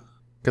 God.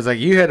 Because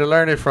you had to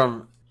learn it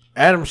from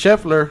Adam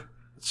Scheffler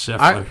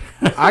Scheffler.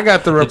 I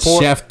got the It's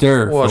report.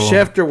 Schefter. Well,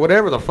 Schefter,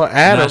 whatever the fuck.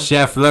 Adam. Not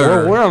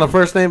Scheffler. We're on a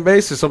first name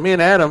basis, so me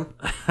and Adam.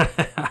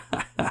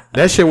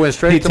 That shit went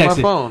straight to my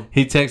phone.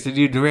 He texted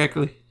you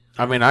directly?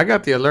 I mean, I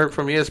got the alert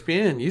from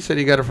ESPN. You said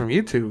you got it from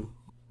YouTube.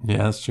 Yeah,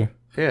 that's true.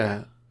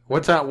 Yeah.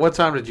 What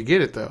time did you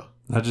get it, though?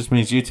 That just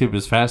means YouTube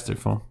is faster,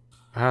 fool.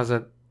 How's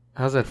that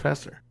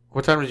faster?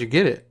 What time did you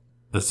get it?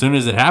 As soon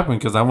as it happened,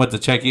 because I went to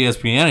check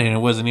ESPN and it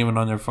wasn't even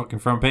on their fucking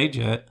front page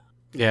yet.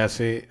 Yeah,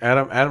 see,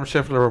 Adam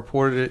Scheffler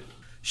reported it.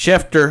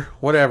 Schefter,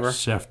 whatever.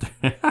 Schefter.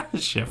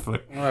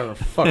 Scheffler. Whatever the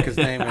fuck his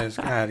name is.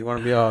 God, you want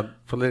to be all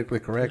politically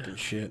correct and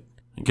shit.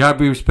 You gotta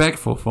be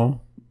respectful,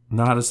 fool.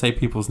 Know how to say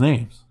people's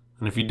names.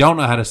 And if you don't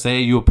know how to say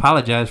it, you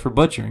apologize for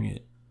butchering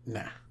it.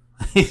 Nah.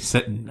 He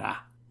said, nah.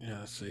 Yeah,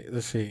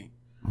 let's see.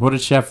 What did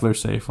Scheffler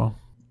say, fool?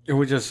 It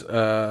was just,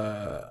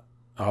 now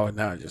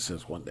it just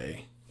says one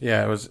day.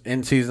 Yeah, it was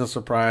in-season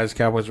surprise.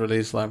 Cowboys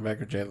released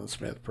linebacker Jalen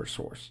Smith per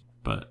source.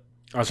 But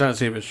I was trying to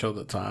see if it showed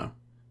the time.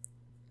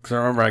 Because I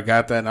remember I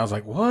got that and I was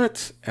like,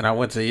 what? And I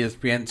went to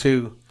ESPN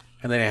 2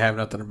 and they didn't have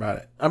nothing about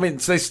it. I mean,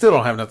 they still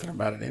don't have nothing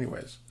about it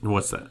anyways.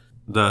 what's that?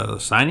 The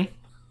signing?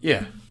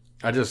 Yeah.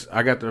 I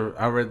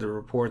read the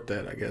report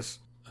that I guess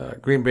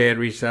Green Bay had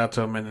reached out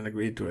to him and then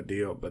agreed to a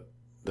deal, but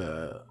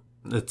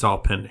It's all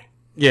pending.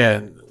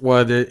 yeah,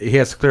 well, he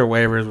has to clear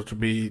waivers, which will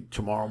be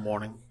tomorrow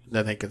morning.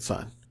 Then they can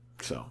sign.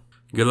 So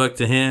Good luck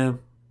to him.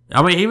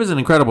 I mean, he was an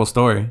incredible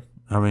story.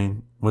 I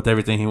mean, with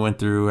everything he went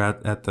through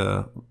at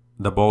the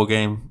bowl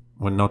game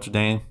with Notre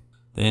Dame,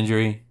 the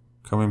injury,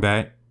 coming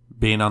back,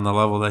 being on the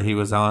level that he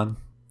was on,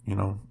 you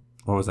know,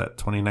 what was that,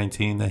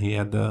 2019, that he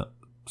had the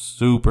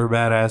super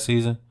badass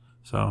season.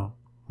 So,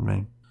 I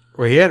mean,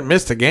 well, he hadn't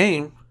missed a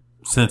game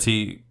since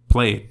he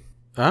played.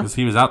 huh? Because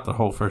he was out the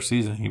whole first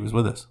season. He was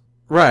with us.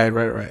 Right.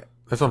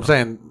 That's what I'm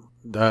saying.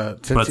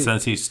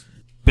 Since he's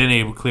been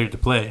able cleared to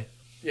play.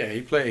 Yeah,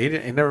 he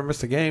played. He never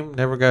missed a game.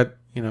 Never got,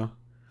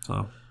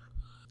 So,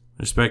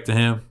 respect to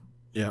him.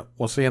 Yeah,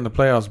 we'll see you in the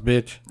playoffs,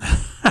 bitch.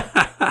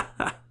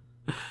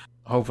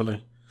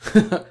 Hopefully.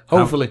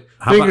 Hopefully.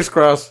 Fingers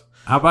crossed.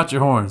 How about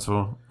your horns,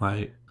 fool?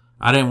 Like,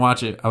 I didn't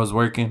watch it. I was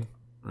working.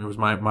 It was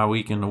my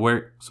weekend to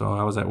work, so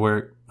I was at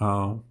work.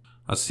 I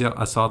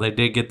saw they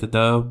did get the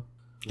dub.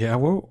 Yeah,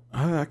 well,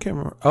 I can't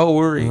remember. Oh,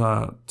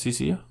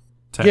 TCU?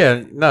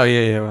 Yeah, no,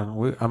 yeah.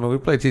 We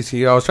played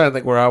TCU. I was trying to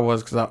think where I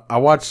was because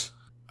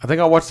I think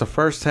I watched the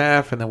first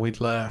half and then we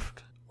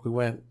left. We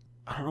went,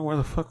 I don't know where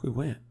the fuck we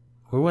went.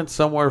 We went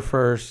somewhere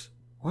first.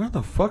 Where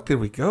the fuck did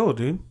we go,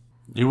 dude?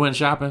 You went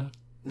shopping?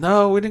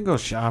 No, we didn't go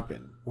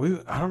shopping.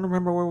 I don't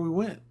remember where we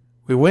went.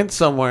 We went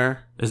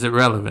somewhere. Is it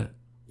relevant?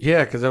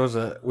 Yeah, because there was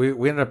we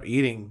ended up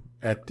eating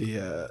at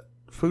the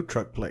food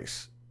truck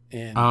place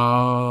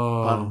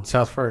on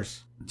South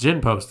First.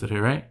 Jen posted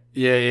it, right?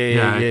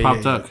 Yeah. It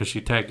popped up because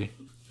she tagged you.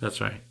 That's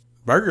right.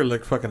 Burger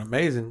looked fucking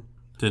amazing.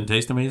 Didn't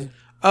taste amazing?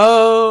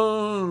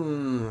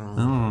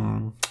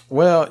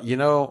 Well,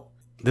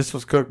 this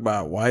was cooked by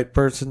a white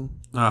person.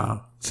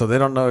 Oh. So they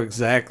don't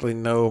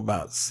know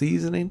about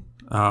seasoning.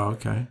 Oh,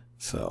 okay.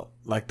 So,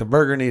 like, the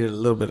burger needed a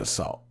little bit of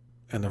salt.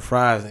 And the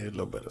fries needed a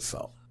little bit of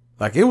salt.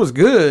 Like, it was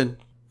good,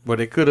 but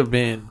it could have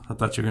been I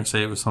thought you were going to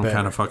say it was some better.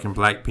 Kind of fucking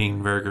black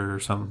bean burger or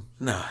something.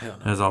 No, hell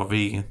no. It was all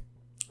vegan.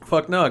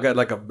 Fuck no, I got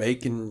like a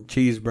bacon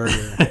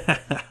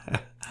cheeseburger.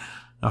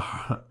 A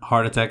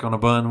heart attack on a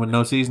bun with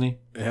no seasoning?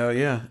 Hell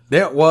yeah.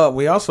 Well,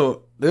 I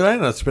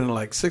ended up spending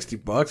like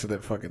 $60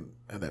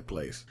 at that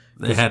place.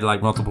 They had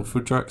like multiple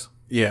food trucks?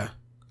 Yeah.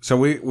 So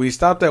we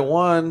stopped at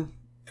one.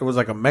 It was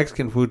like a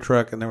Mexican food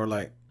truck, and they were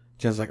like,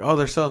 Jen's like, oh,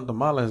 they're selling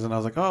tamales. And I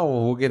was like, oh,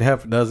 well, we'll get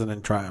half a dozen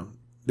and try them.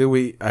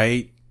 I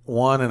ate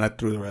one and I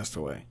threw the rest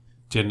away.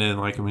 Jen didn't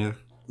like them either?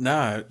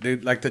 Nah,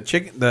 dude, like the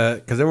chicken,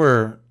 because they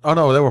were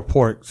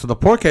pork. So the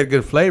pork had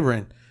good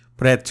flavoring,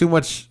 but it had too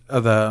much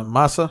of the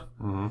masa,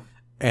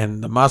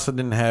 and the masa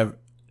didn't have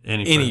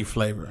any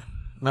flavor.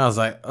 And I was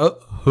like,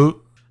 the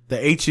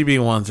HEB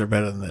ones are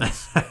better than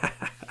this.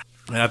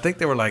 And I think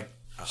they were like,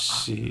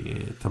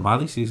 shit,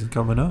 tamale season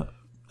coming up.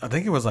 I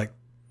think it was like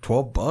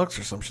 $12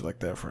 or some shit like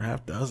that for a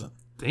half dozen.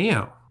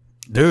 Damn.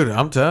 Dude,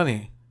 I'm telling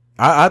you.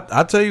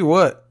 I tell you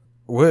what,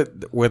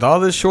 with all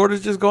this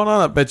shortages going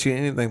on, I bet you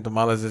anything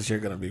tamales this year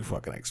are going to be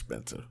fucking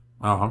expensive.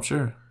 Oh, I'm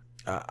sure.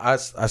 I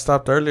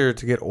stopped earlier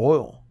to get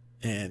oil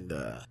and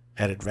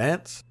at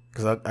Advance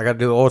because I got to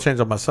do the oil change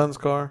on my son's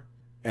car,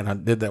 and I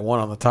did that one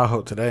on the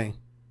Tahoe today.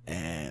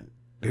 And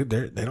dude,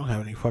 they don't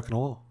have any fucking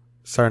oil.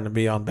 It's starting to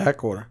be on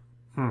back order.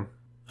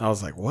 I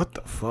was like, what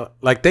the fuck?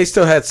 Like they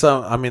still had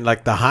some. I mean,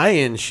 like the high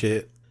end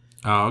shit.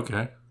 Oh,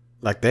 okay.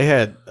 Like they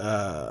had.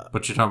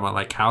 But you're talking about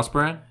like house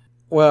brand?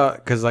 Well,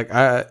 because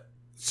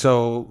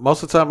so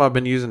most of the time I've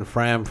been using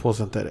Fram full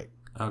synthetic.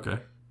 Okay.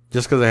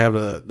 Just because they have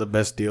the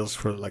best deals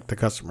for like the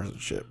customers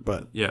and shit.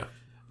 But yeah,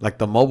 like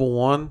the mobile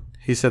one,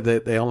 he said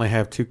that they only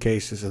have 2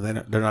 cases and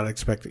they're not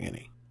expecting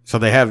any. So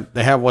they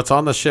have what's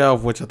on the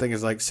shelf, which I think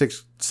is like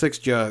six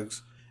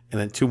jugs, and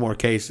then 2 more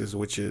cases,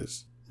 which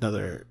is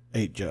another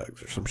 8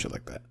 jugs or some shit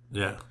like that.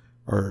 Yeah.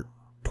 Or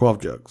 12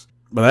 jugs.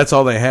 But that's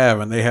all they have,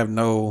 and they have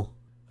no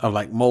of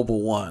like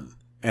mobile one.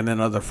 And then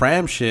of the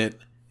Fram shit,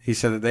 he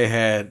said that they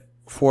had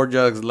 4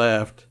 jugs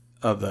left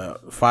of the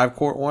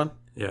 5-quart one.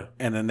 Yeah.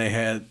 And then they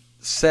had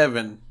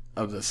 7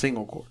 of the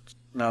single quarts.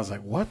 And I was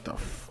like, what the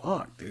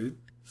fuck, dude?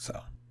 So,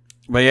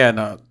 but yeah,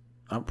 no,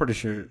 I'm pretty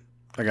sure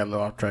I got a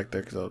little off track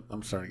there because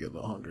I'm starting to get a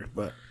little hungry.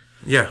 But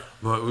yeah,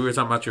 but we were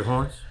talking about your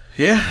horns.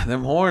 Yeah,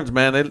 them horns,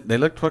 man, they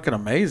look fucking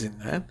amazing,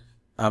 man.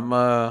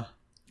 I'm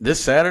this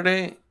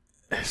Saturday,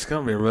 it's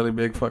gonna be a really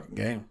big fucking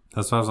game.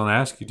 That's what I was gonna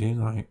ask you, dude.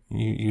 Like,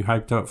 you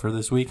hyped up for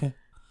this weekend?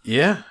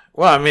 Yeah.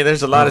 Well, I mean,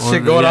 there's a lot of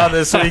shit going on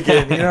this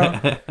weekend, you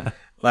know.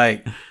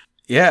 Like,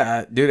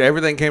 yeah, dude,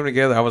 everything came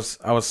together. I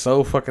was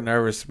so fucking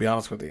nervous, to be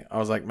honest with you. I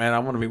was like, man,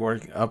 I'm gonna be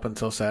working up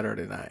until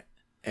Saturday night,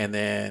 and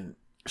then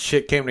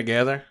shit came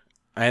together.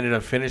 I ended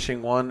up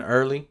finishing one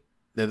early.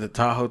 Did the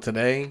Tahoe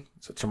today.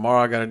 So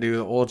tomorrow I got to do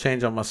the oil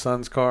change on my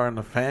son's car and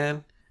the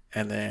fan.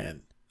 And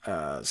then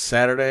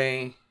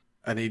Saturday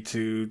I need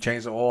to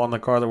change the oil on the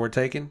car that we're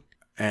taking.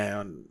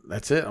 And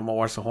that's it. I'm going to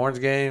watch the Horns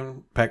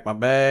game, pack my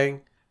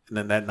bag. And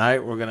then that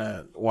night we're going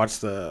to watch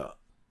the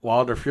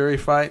Wilder Fury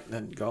fight and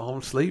then go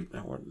home, sleep.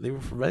 And we're leaving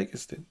for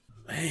Vegas, dude.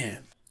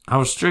 Man. I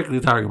was strictly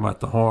talking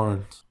about the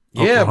horns.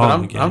 Yeah,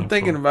 but I'm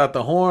thinking about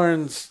the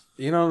horns.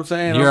 You know what I'm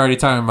saying? You're already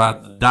talking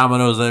about the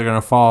dominoes that are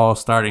going to fall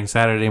starting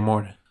Saturday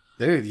morning.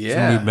 Dude, yeah. It's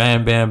going to be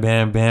bam, bam,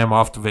 bam, bam,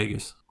 off to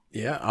Vegas.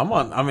 Yeah, I'm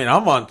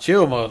on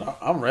chill mode.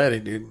 I'm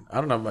ready, dude. I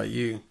don't know about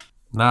you.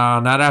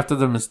 No, not after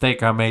the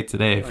mistake I made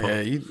today.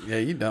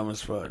 You dumb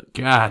as fuck.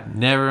 God,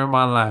 never in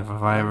my life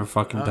have I ever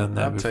fucking done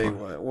that before. I'll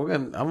tell you what,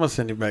 I'm gonna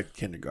send you back to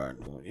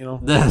kindergarten. You know,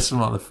 this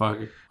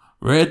motherfucker.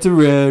 Red to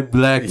red,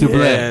 black to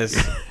black.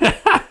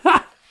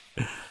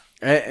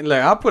 And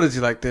like, I'll put it to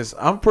you like this: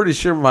 I'm pretty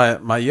sure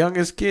my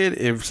youngest kid,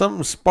 if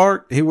something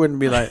sparked, he wouldn't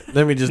be like,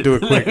 "Let me just do it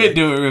quick." Let me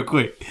do it real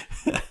quick.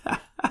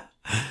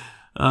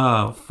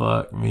 Oh,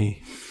 fuck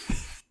me.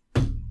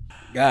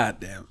 God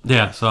damn.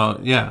 Yeah,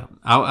 so, yeah.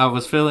 I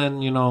was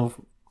feeling, all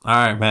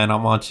right, man,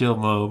 I'm on chill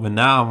mode. But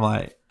now I'm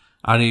like,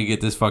 I need to get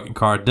this fucking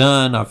car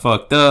done. I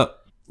fucked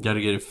up. Got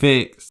to get it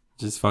fixed.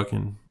 Just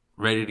fucking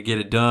ready to get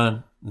it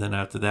done. Then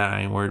after that,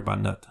 I ain't worried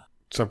about nothing.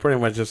 So pretty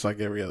much just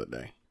like every other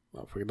day.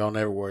 Don't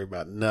ever worry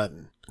about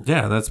nothing.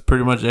 Yeah, that's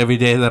pretty much every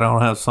day that I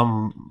don't have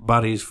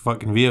somebody's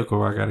fucking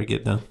vehicle I got to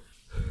get done.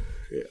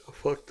 Yeah,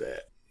 fuck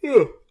that.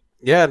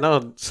 Yeah,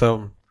 no,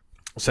 so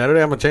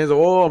Saturday I'm going to change the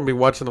oil. I'm going to be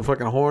watching the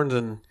fucking Horns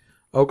in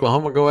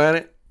Oklahoma go at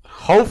it.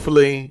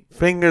 Hopefully,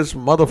 fingers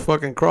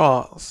motherfucking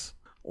crossed,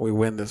 we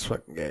win this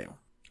fucking game.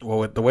 Well,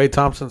 with the way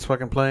Thompson's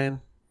fucking playing,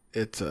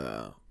 it's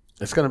going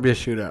to be a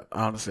shootout.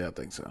 Honestly, I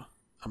think so.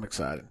 I'm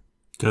excited.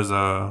 Because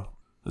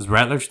is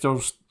Rattler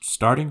still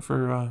starting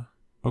for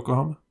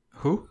Oklahoma?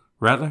 Who?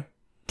 Rattler?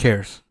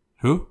 Cares.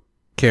 Who?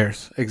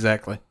 Cares.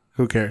 Exactly.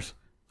 Who cares?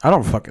 I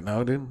don't fucking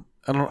know, dude.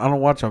 I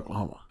don't watch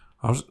Oklahoma.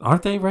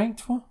 Aren't they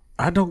ranked for?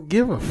 I don't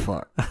give a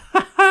fuck.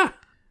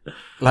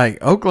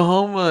 Like,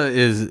 Oklahoma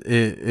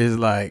is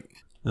like...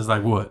 It's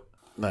like what?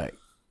 Like,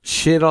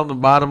 shit on the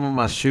bottom of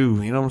my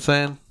shoe. You know what I'm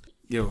saying?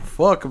 Give a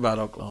fuck about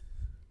Oklahoma.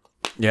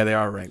 Yeah, they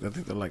are ranked. I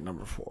think they're like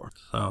number 4.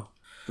 So...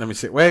 Let me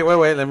see. Wait.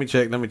 Let me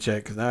check.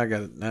 Because now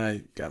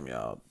you got me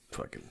all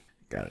fucking...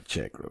 Gotta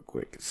check real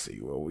quick and see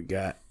what we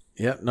got.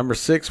 Yep, number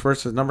 6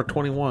 versus number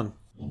 21.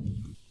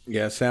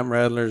 Yeah, Sam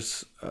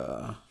Rattler's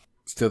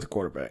still the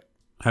quarterback.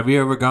 Have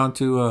you ever gone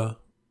to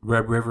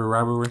Red River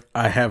Rivalry?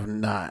 I have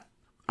not.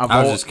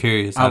 I was just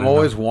curious. I've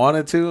always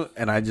wanted to,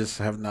 and I just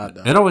have not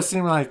done it. It always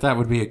seemed like that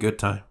would be a good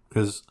time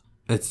because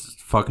it's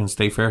fucking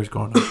state fairs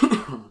going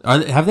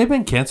on. Have they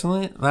been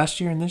canceling it last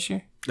year and this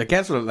year? They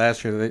canceled it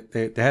last year.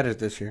 They had it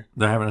this year.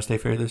 They're having a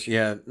state fair this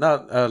year? Yeah.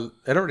 No,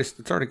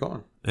 it's already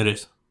gone. It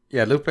is.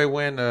 Yeah, Lupe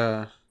went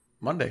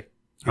Monday.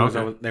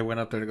 They went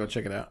up there to go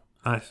check it out.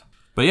 Nice.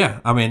 But yeah,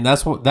 I mean,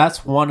 that's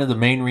one of the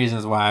main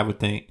reasons why I would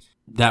think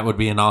that would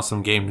be an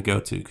awesome game to go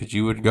to. Because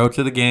you would go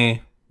to the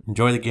game,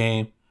 enjoy the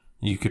game.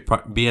 You could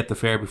be at the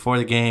fair before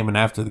the game and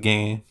after the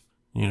game.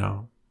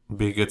 It'd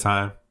be a good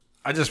time.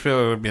 I just feel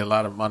it would be a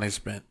lot of money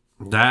spent.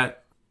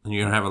 That, and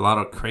you're going to have a lot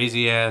of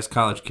crazy-ass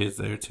college kids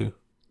there, too.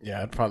 Yeah,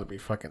 it'd probably be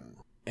fucking...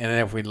 And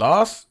if we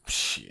lost,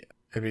 shit,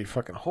 it'd be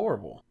fucking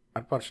horrible.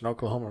 I'd punch an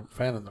Oklahoma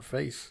fan in the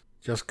face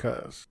just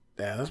cuz.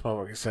 Damn, this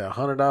motherfucker said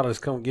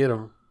 $100, come get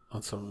him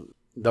on some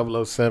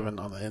 007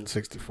 on the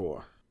N64.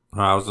 Well,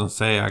 I was going to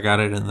say, I got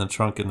it in the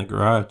trunk in the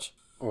garage.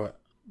 What?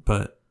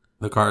 But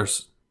the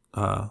car's,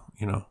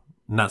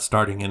 not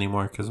starting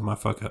anymore because of my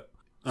fuck up.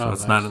 So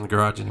it's not in the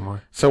garage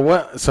anymore.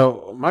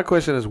 So my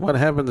question is, what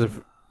happens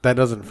if that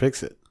doesn't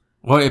fix it?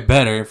 Well, it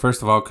better,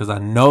 first of all, because I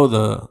know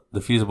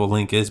the fusible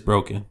link is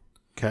broken.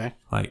 Okay.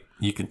 Like,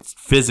 you can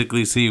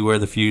physically see where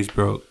the fuse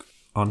broke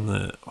on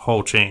the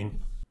whole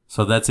chain.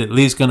 So that's at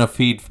least going to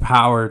feed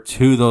power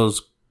to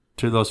those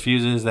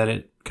fuses that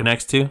it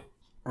connects to.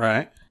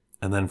 Right.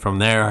 And then from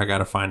there, I got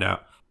to find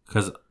out.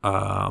 Because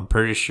I'm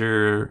pretty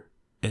sure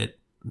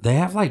they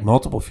have like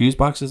multiple fuse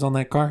boxes on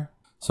that car.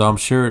 So I'm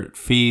sure it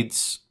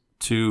feeds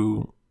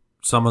to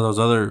some of those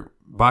other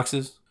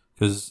boxes.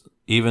 Because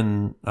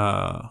even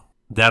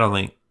data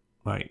link,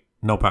 like,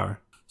 no power.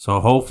 So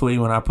hopefully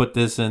when I put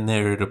this in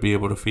there, it'll be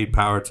able to feed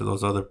power to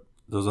those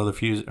other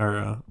fuse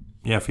or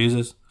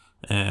fuses,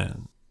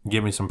 and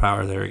give me some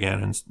power there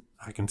again, and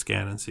I can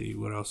scan and see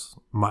what else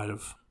might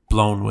have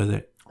blown with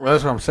it. Well,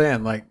 that's what I'm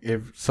saying. Like,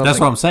 if something... That's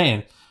what I'm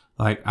saying.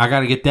 Like, I got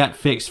to get that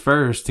fixed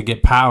first to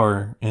get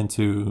power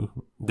into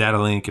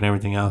data link and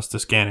everything else to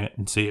scan it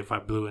and see if I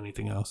blew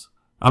anything else.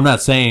 I'm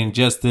not saying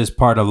just this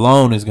part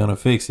alone is going to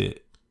fix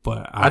it,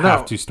 but I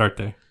have to start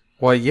there.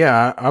 Well,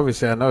 yeah,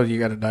 obviously I know you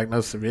got to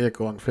diagnose the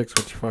vehicle and fix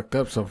what you fucked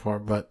up so far,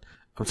 but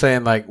I'm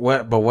saying, like,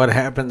 what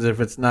happens if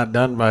it's not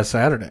done by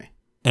Saturday?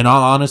 In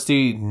all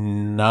honesty,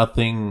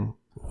 nothing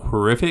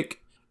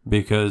horrific,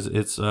 because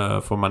it's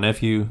for my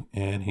nephew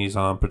and he's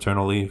on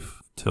paternal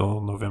leave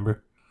till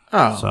November.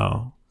 Oh.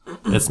 So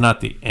it's not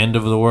the end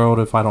of the world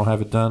if I don't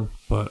have it done,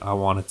 but I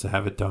wanted to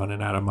have it done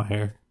and out of my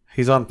hair.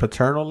 He's on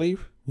paternal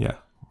leave? Yeah.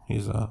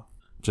 He's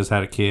just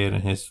had a kid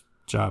and his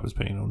job is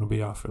paying him to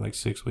be off for like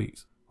 6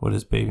 weeks with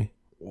his baby.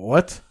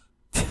 What?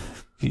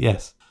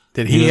 Yes.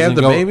 Did he have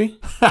the baby?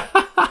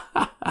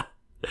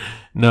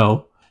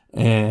 No.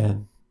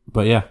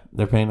 But yeah,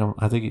 they're paying him.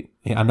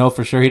 I know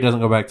for sure he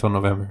doesn't go back till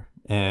November.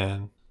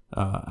 And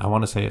I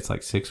want to say it's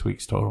like 6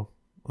 weeks total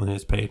when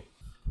it's paid.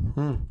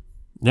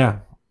 Yeah.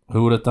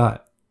 Who would have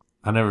thought?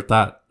 I never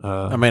thought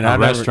a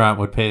restaurant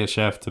would pay a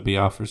chef to be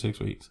off for 6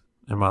 weeks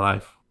in my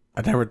life.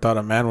 I never thought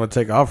a man would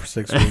take off for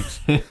 6 weeks.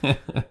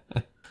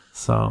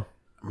 So.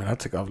 I mean, I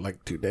took off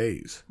like 2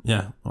 days.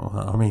 Yeah.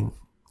 Well, I mean,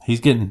 he's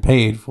getting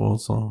paid for,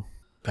 so.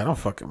 That don't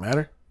fucking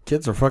matter.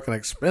 Kids are fucking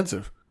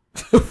expensive.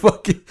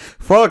 Fuck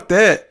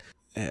that.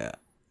 Yeah.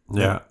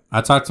 Yeah.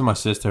 I talked to my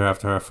sister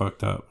after I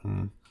fucked up,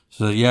 and she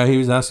said, yeah, he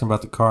was asking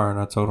about the car, and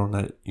I told him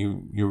that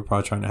you were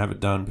probably trying to have it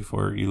done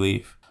before you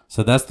leave.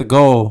 So that's the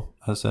goal.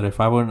 I said, if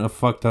I wouldn't have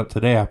fucked up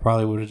today, I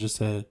probably would have just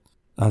said,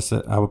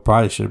 I would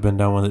probably should have been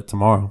done with it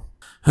tomorrow.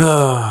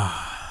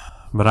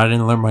 But I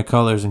didn't learn my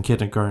colors in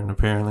kindergarten,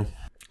 apparently.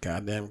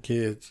 Goddamn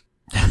kids.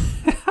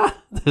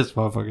 This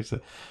motherfucker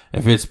said,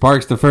 if it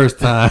sparks the first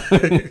time,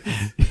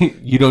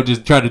 you don't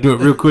just try to do it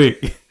real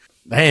quick.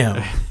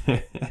 Damn.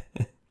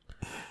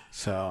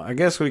 So I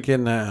guess we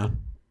can. I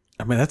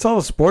mean, that's all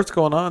the sports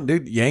going on,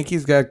 dude.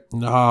 Yankees got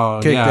kicked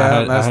out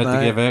last night. I had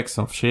to give X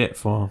some shit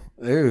for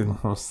him. Dude,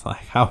 I was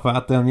like, how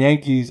about them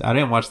Yankees? I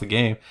didn't watch the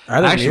game. I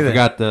actually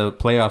forgot the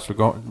playoffs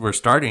were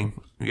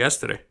starting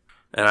yesterday.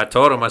 And I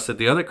told him, I said,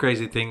 the other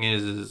crazy thing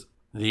is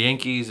the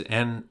Yankees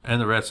and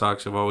the Red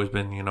Sox have always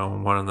been,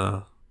 one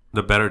of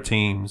the better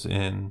teams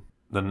in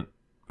the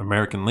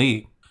American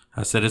League.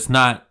 I said, it's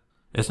not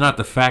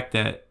the fact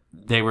that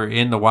they were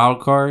in the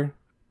wild card.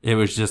 It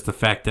was just the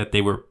fact that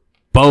they were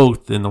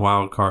both in the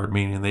wild card,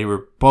 meaning they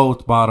were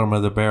both bottom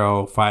of the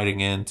barrel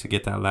fighting in to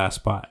get that last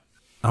spot.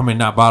 I mean,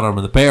 not bottom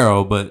of the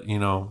barrel, but,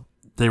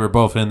 they were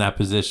both in that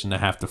position to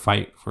have to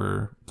fight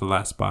for the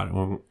last spot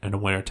and a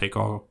winner take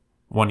all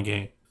one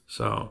game.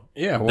 So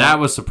yeah, that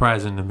was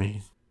surprising to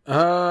me.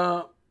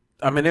 I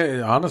mean,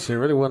 it honestly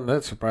really wasn't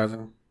that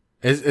surprising.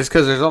 It's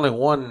because there's only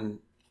one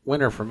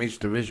winner from each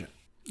division,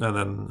 and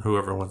then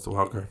whoever wins the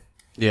wild card.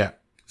 Yeah,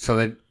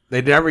 so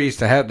they never used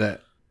to have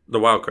that. The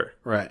wild card,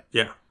 right?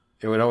 Yeah,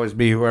 it would always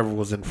be whoever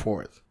was in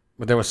fourth.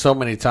 But there were so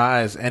many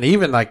ties, and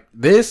even like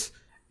this,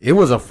 it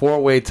was a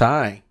 4-way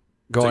tie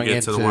going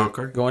into the wild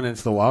card. Going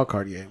into the wild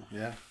card game.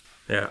 Yeah,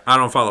 yeah. I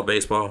don't follow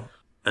baseball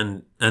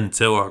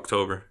until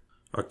October.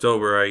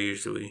 October, I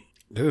usually...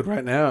 Dude,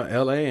 right now,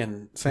 L.A.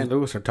 and St.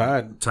 Louis are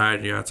tied.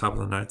 Tied, yeah, top of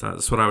the ninth.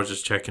 That's what I was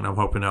just checking. I'm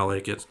hoping L.A.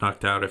 gets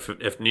knocked out.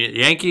 If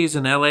Yankees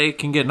and L.A.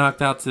 can get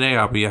knocked out today,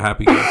 I'll be a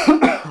happy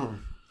guy.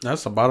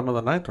 That's the bottom of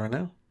the ninth right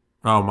now.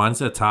 Oh,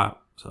 mine's at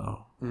top,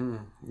 so...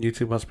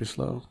 YouTube must be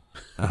slow.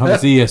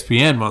 It's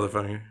ESPN,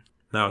 motherfucker.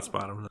 Now it's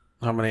bottom.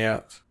 How many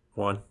outs?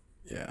 1.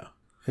 Yeah.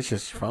 It's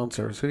just your phone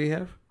service. Who do you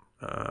have?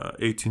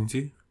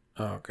 AT&T.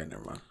 Oh, okay,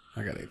 never mind.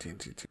 I got AT&T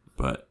too.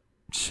 But...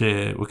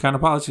 Shit, what kind of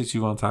politics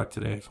you want to talk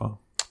today, Phone?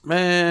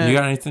 Man. You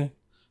got anything?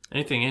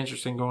 Anything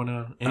interesting going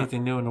on?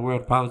 Anything new in the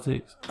world of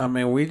politics? I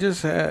mean, we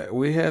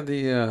had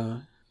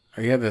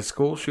the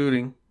school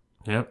shooting.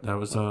 Yep, that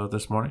was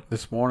this morning.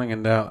 This morning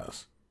in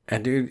Dallas.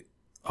 And dude,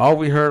 all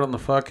we heard on the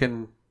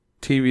fucking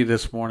TV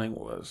this morning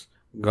was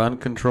gun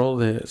control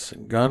this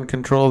and gun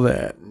control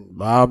that and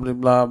blah blah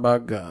blah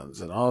about guns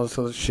and all this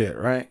other shit,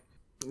 right?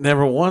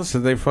 Never once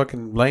did they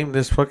fucking blame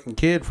this fucking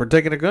kid for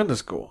taking a gun to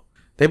school.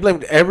 They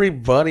blamed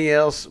everybody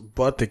else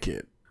but the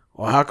kid.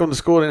 Well, how come the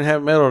school didn't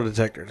have metal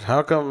detectors?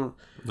 How come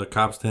the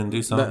cops didn't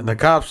do something? The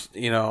cops,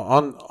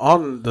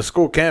 on the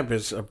school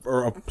campus, so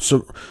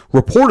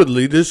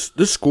reportedly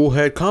this school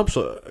had cops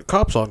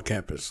on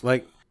campus.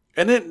 Like,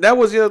 and then that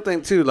was the other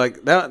thing too.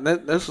 Like that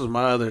this was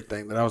my other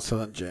thing that I was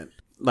telling Jen.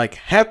 Like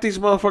half these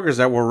motherfuckers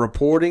that were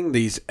reporting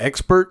these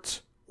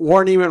experts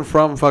weren't even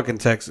from fucking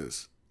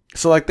Texas.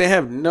 So like they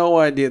have no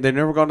idea. They've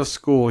never gone to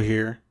school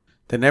here.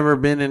 They've never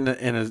been in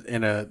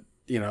a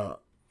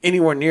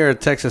anywhere near a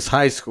Texas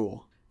high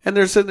school. And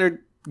they're sitting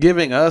there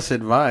giving us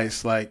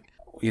advice like,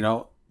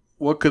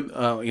 what could,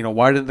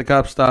 why didn't the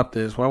cops stop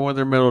this? Why weren't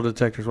there metal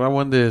detectors? Why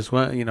wasn't this?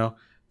 Why,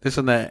 this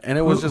and that. And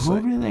it was just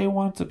who do they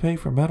want to pay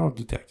for metal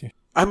detectors?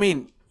 I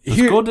mean, the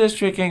school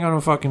district ain't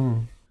gonna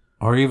fucking,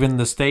 or even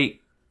the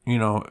state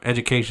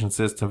education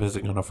system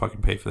isn't going to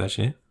fucking pay for that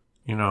shit.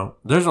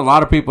 There's a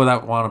lot of people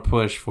that want to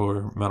push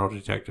for metal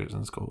detectors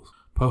in schools.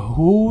 But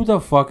who the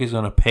fuck is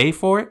going to pay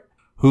for it?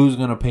 Who's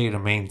going to pay to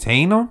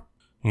maintain them?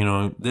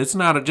 It's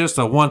not just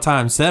a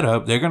one-time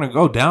setup. They're going to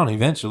go down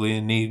eventually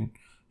and need,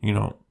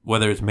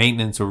 whether it's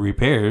maintenance or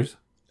repairs.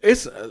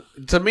 It's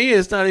to me,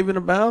 it's not even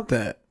about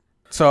that.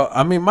 So,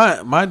 I mean,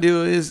 my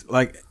deal is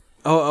like,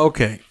 oh,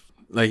 okay.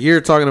 Like,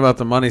 you're talking about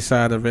the money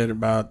side of it,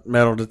 about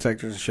metal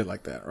detectors and shit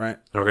like that, right?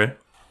 Okay.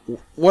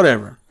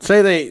 Whatever.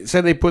 Say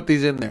they put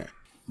these in there.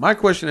 My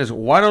question is,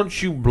 why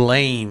don't you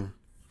blame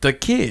the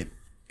kid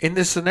in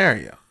this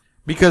scenario?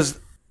 Because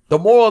the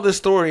moral of this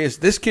story is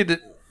this kid,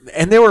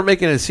 and they were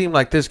making it seem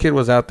like this kid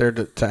was out there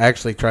to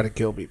actually try to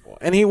kill people.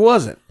 And he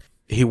wasn't.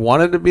 He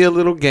wanted to be a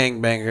little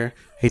gangbanger.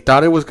 He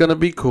thought it was going to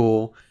be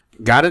cool.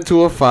 Got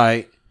into a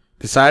fight.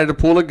 Decided to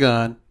pull a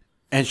gun.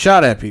 And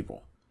shot at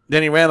people.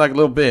 Then he ran like a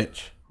little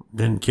bitch.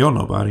 Didn't kill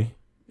nobody.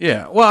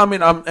 Yeah. Well, I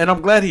mean,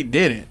 I'm glad he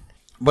didn't.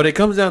 But it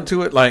comes down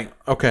to it like,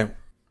 okay,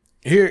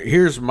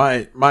 here's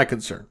my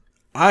concern.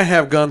 I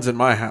have guns in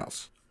my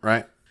house,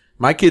 right?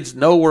 My kids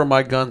know where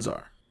my guns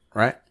are,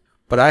 right?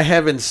 But I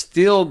have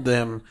instilled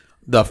them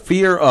the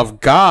fear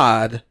of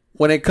God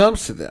when it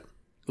comes to them.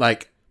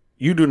 Like,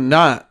 you do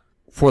not,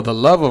 for the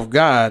love of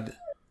God,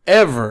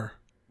 ever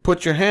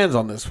put your hands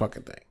on this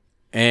fucking thing.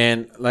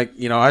 And, like,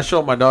 I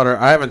showed my daughter,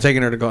 I haven't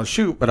taken her to go and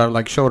shoot, but I,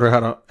 like, showed her how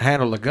to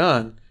handle a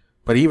gun.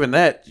 But even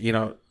that,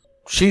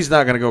 she's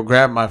not going to go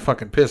grab my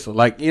fucking pistol.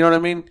 Like, you know what I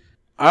mean?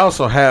 I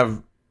also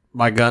have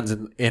my guns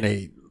in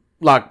a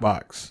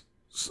lockbox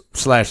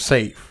 /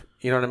 safe.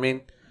 You know what I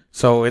mean?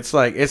 So it's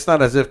like, it's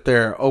not as if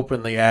they're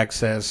openly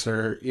accessed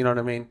or, you know what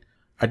I mean?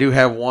 I do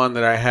have one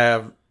that I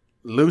have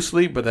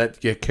loosely, but that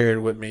get carried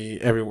with me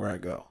everywhere I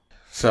go.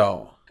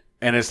 So,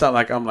 and it's not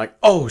like I'm like,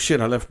 oh shit,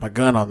 I left my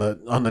gun on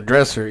the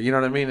dresser. You know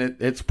what I mean?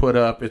 It's put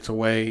up, it's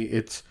away.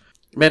 It's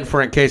meant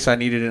for in case I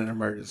needed an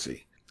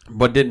emergency.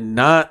 But did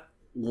not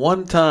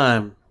one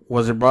time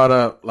was it brought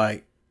up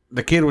like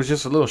the kid was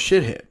just a little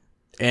shithead.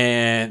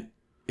 And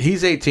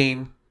he's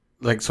 18,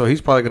 like, so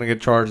he's probably going to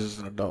get charged as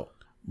an adult.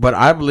 But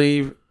I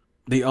believe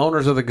the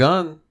owners of the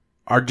gun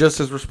are just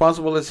as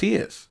responsible as he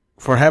is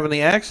for having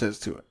the access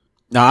to it.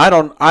 Now,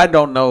 I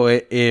don't know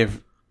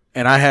if,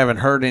 and I haven't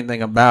heard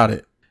anything about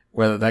it,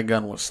 whether that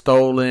gun was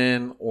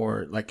stolen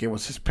or like it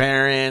was his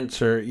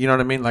parents or, you know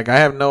what I mean? Like, I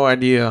have no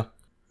idea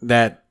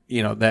that,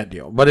 that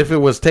deal. But if it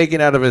was taken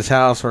out of his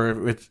house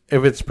or if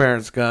it's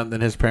parents' gun,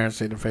 then his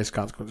parents need to face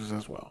consequences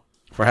as well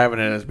for having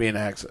it as being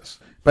access.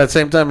 But at the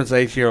same time, it's an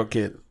 8-year-old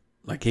kid.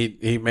 Like,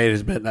 he made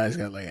his bed, now he's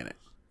got to lay in it.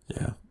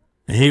 Yeah.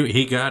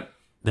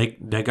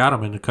 They got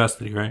him into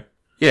custody, right?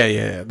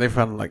 Yeah. They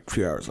found him like a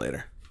few hours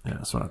later. Yeah,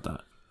 that's what I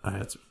thought.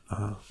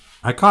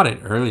 I caught it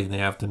early in the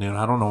afternoon.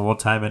 I don't know what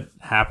time it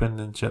happened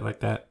and shit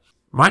like that.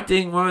 My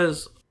thing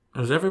was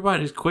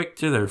everybody's quick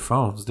to their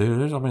phones, dude.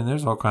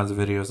 There's all kinds of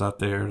videos out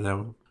there of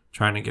them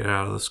trying to get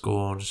out of the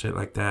school and shit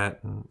like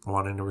that and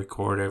wanting to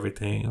record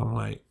everything. I'm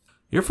like,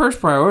 your first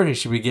priority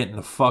should be getting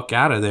the fuck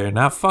out of there,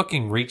 not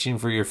fucking reaching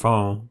for your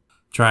phone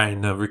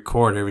trying to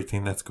record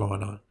everything that's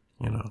going on,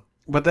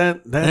 But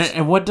that's...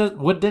 And what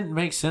didn't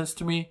make sense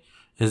to me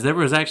is there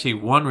was actually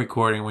one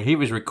recording where he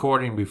was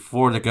recording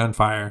before the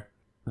gunfire.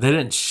 They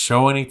didn't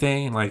show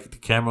anything. Like, the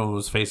camera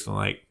was facing,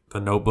 like, the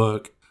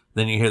notebook.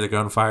 Then you hear the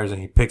gunfires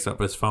and he picks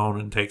up his phone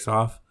and takes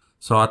off.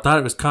 So I thought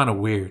it was kind of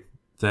weird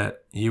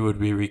that you would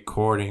be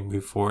recording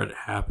before it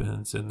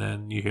happens and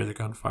then you hear the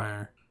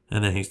gunfire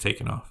and then he's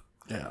taking off.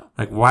 Yeah.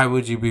 Like, why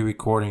would you be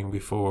recording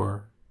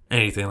before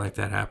anything like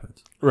that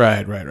happens?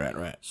 Right.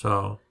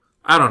 So,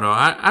 I don't know.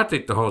 I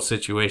think the whole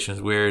situation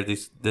is weird.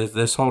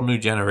 This whole new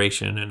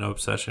generation and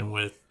obsession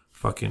with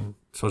fucking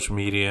social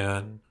media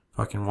and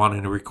fucking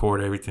wanting to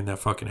record everything that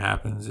fucking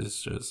happens is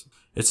just,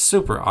 it's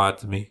super odd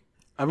to me.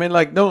 I mean,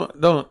 like,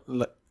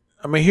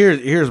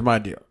 here's my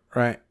deal,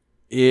 right?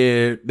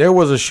 If there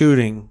was a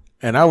shooting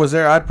and I was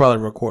there, I'd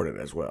probably record it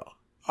as well.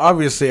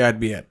 Obviously, I'd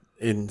be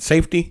in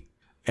safety,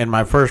 and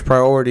my first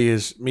priority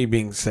is me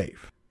being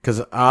safe.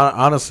 Because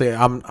honestly,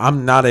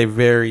 I'm not a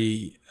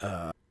very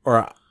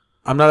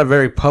I'm not a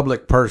very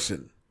public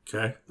person.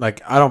 Okay.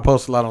 Like, I don't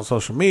post a lot on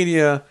social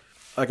media.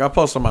 Like, I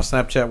post on my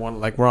Snapchat when,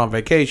 like, we're on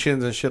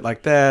vacations and shit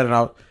like that, and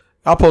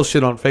I'll post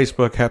shit on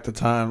Facebook half the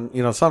time.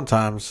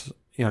 Sometimes,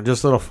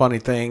 just little funny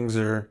things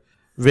or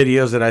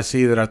videos that I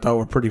see that I thought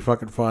were pretty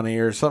fucking funny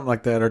or something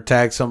like that, or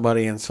tag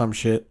somebody in some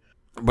shit.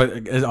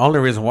 But the only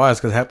reason why is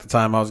because half the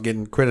time I was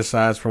getting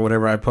criticized for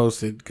whatever I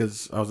posted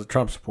because I was a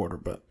Trump supporter.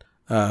 But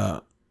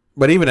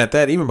even at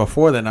that, even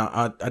before then,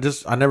 I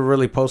never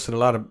really posted a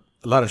lot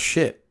of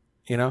shit,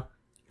 and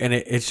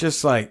it's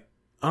just like,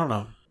 I don't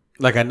know.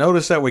 Like, I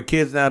noticed that with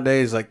kids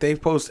nowadays, like, they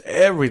post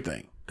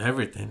everything.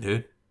 Everything,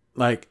 dude.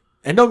 Like,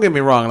 and don't get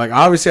me wrong. Like,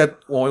 obviously,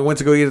 when we went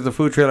to go eat at the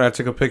food trailer, I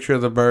took a picture of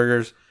the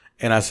burgers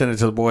and I sent it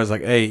to the boys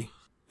like, hey,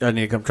 I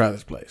need to come try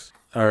this place.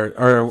 Or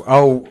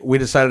oh, we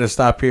decided to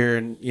stop here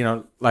and,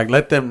 like,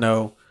 let them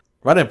know.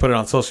 I didn't put it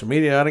on social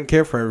media. I didn't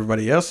care for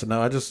everybody else to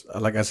know. I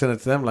sent it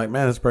to them like,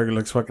 man, this burger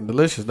looks fucking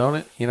delicious, don't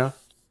it?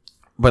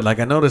 But like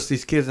I noticed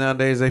these kids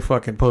nowadays, they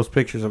fucking post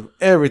pictures of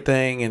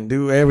everything and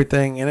do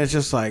everything, and it's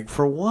just like,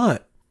 for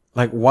what?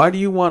 Like, why do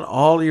you want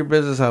all your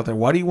business out there?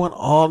 Why do you want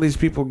all these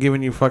people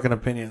giving you fucking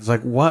opinions?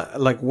 Like what?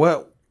 Like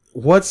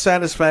what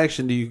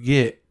satisfaction do you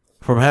get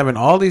from having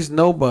all these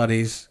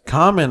nobodies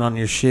comment on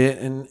your shit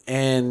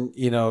and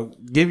you know,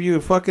 give you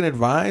fucking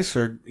advice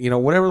or, you know,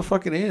 whatever the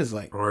fuck it is?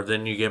 Like, or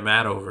then you get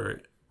mad over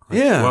it. Like,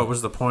 yeah. What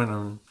was the point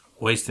of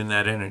wasting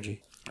that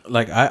energy?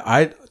 Like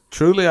I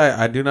truly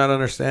do not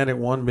understand it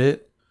one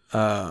bit.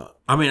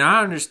 I mean,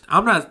 I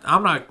understand.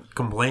 I'm not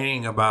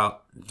complaining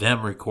about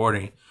them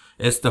recording.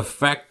 It's the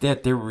fact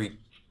that they're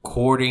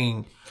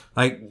recording.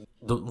 Like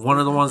one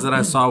of the ones that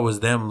I saw was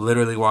them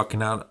literally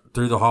walking out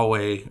through the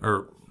hallway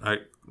or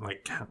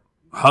like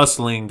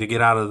hustling to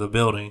get out of the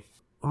building.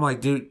 I'm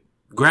like, dude,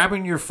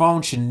 grabbing your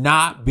phone should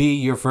not be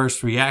your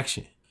first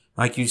reaction.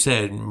 Like you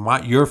said,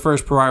 your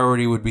first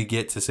priority would be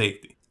get to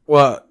safety.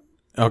 Well,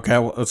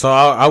 okay, so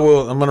I'm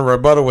going to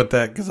rebuttal with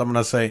that because I'm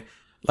going to say,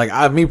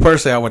 like, me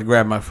personally, I would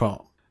grab my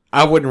phone.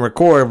 I wouldn't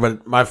record,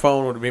 but my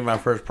phone would be my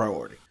first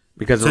priority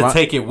because to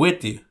take it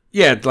with you.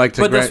 Yeah, like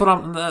to. But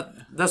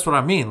that's what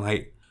I mean.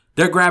 Like,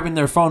 they're grabbing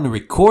their phone to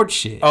record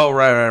shit. Oh,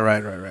 right.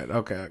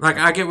 Okay. Like,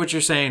 I get what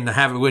you're saying, to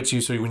have it with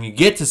you so when you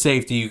get to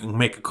safety, you can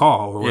make a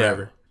call or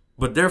whatever. Yeah.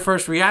 But their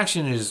first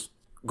reaction is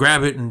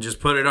grab it and just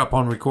put it up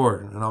on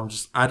record. And I'm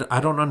just, I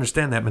don't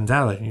understand that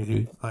mentality,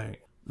 dude.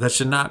 Like, that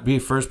should not be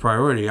first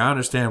priority. I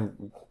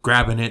understand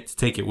grabbing it to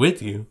take it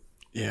with you.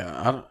 Yeah,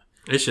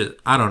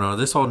 I don't know.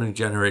 This whole new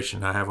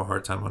generation, I have a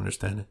hard time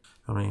understanding.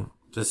 I mean,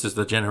 this is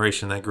the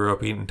generation that grew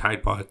up eating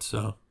Tide Pods,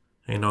 so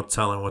ain't no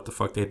telling what the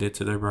fuck they did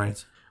to their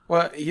brains.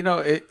 Well, you know,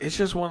 it's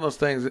just one of those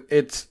things.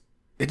 It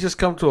just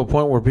comes to a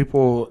point where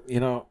people, you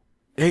know,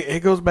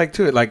 it goes back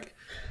to it. Like,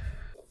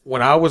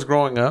 when I was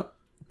growing up,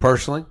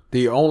 personally,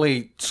 the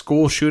only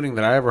school shooting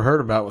that I ever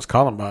heard about was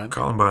Columbine.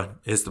 Columbine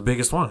is the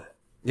biggest one.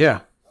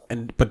 Yeah,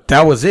 but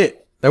that was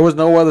it. There was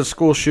no other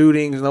school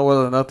shootings, no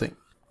other nothing.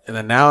 And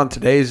then now in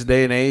today's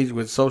day and age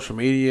with social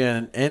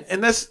media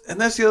and that's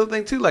the other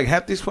thing too. Like,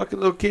 half these fucking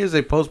little kids,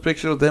 they post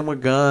pictures of them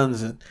with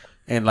guns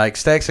and like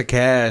stacks of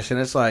cash, and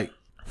it's like,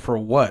 for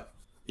what?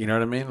 You know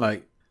what I mean?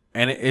 Like,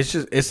 and it's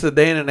the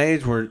day and an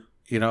age where,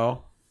 you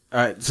know,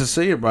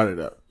 Cecilia brought it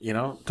up. You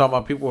know, talking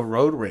about people with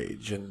road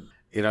rage, and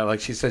you know,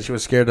 like she said, she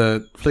was scared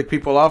to flick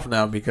people off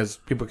now because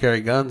people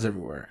carry guns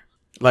everywhere.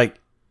 Like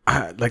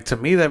to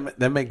me,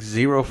 that makes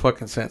zero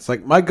fucking sense.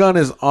 Like, my gun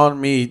is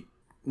on me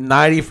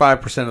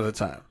 95% of the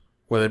time,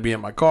 whether it be in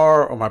my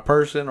car or my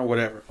person or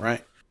whatever,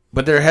 right?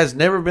 But there has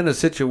never been a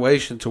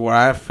situation to where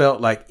I felt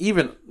like,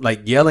 even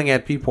like yelling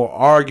at people,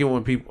 arguing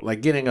with people,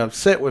 like getting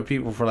upset with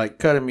people for like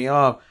cutting me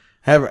off,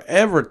 have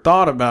ever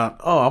thought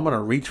about, oh, I'm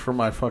gonna reach for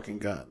my fucking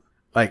gun.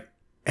 Like,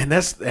 and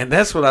that's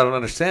what I don't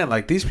understand.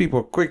 Like, these people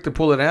are quick to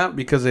pull it out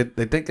because they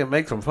think it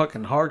makes them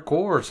fucking hardcore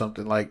or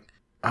something. Like,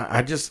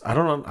 I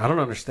don't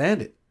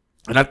understand it.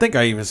 And I think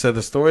I even said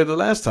the story the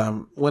last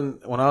time when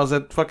I was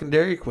at fucking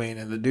Dairy Queen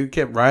and the dude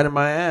kept riding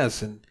my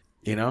ass, and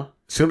you know,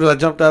 as soon as I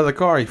jumped out of the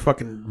car, he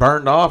fucking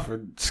burned off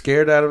and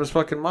scared out of his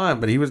fucking mind.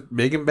 But he was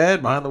big and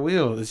bad behind the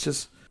wheel. It's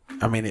just,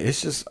 I mean,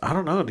 it's just, I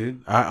don't know,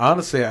 dude. I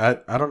honestly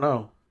don't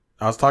know.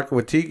 I was talking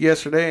with Teague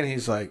yesterday, and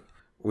he's like,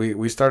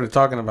 we started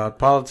talking about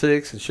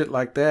politics and shit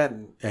like that,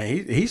 and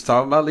he's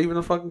talking about leaving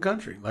the fucking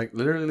country, like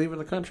literally leaving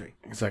the country.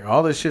 He's like,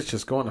 all this shit's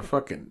just going to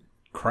fucking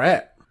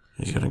crap.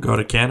 He's gonna go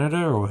to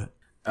Canada or what?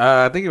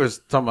 I think he was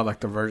talking about like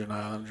the Virgin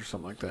Islands or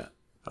something like that.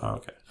 Oh,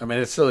 okay. I mean,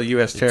 it's still a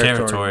U.S.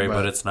 territory,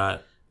 but it's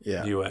not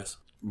yeah. U.S.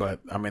 But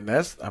I mean,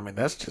 that's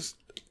just,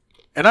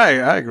 and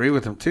I agree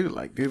with him too.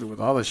 Like, dude, with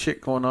all the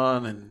shit going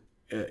on, and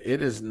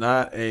it is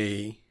not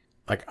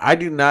like, I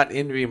do not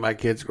envy my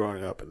kids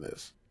growing up in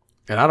this.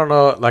 And I don't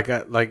know, like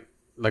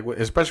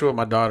especially with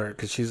my daughter,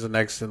 because she's the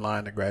next in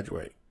line to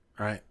graduate,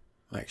 right?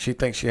 Like, she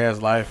thinks she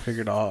has life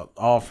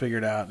all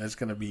figured out, and it's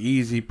gonna be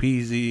easy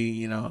peasy,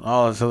 you know, and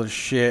all this other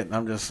shit. And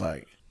I'm just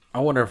like, I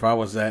wonder if I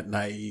was that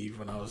naive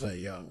when I was that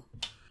young.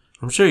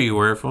 I'm sure you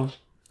were, fool.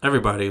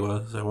 Everybody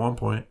was at one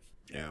point.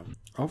 Yeah.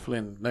 Hopefully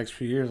in the next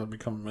few years I'll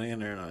become a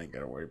millionaire and I ain't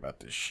gotta worry about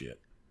this shit.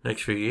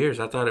 Next few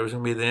years? I thought it was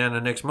gonna be the end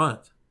of next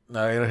month.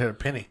 No, it'll hit a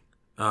penny.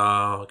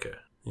 Oh, okay.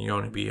 You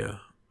only be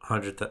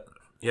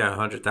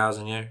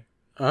 100,000 there.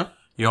 Huh?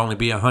 You only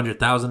be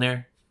 100,000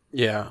 there.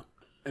 Yeah,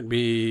 it'd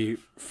be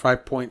so I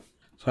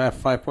have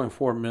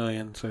 5.4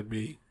 million, so it'd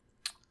be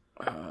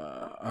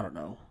I don't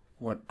know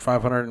what,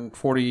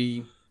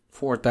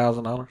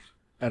 $544,000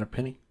 at a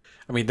penny.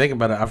 I mean, think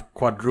about it. I've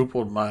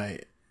quadrupled my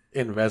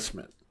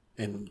investment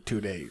in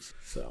 2 days.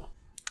 So,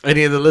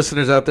 any of the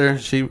listeners out there,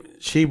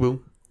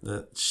 Shibu.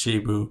 The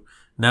Shibu.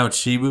 Now it's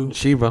Shibu.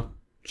 Shiba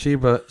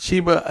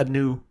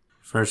Inu.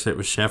 First it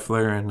was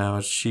Scheffler, and now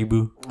it's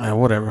Shibu.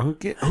 Whatever. Who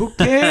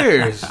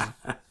cares?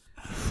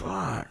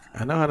 Fuck.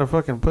 I know how to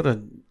fucking put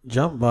a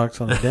jump box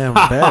on a damn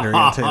battery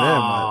and tell you that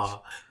much.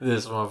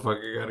 This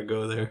motherfucker got to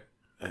go there.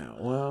 Yeah,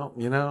 well,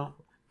 you know,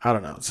 I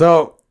don't know.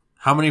 So,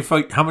 how many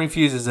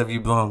fuses have you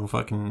blown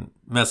fucking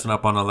messing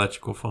up on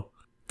electrical phone?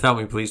 Tell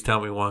me, please. Tell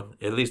me one.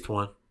 At least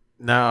one.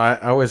 No,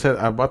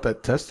 I bought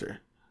that tester.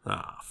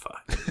 Oh,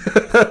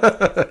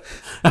 fuck.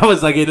 I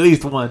was like, at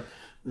least one.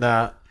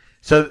 Nah.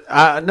 So,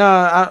 I've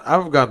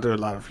gone through a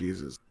lot of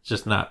fuses.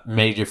 Just not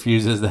major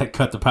fuses that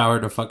cut the power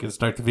to fucking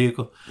start the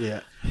vehicle. Yeah.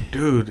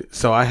 Dude,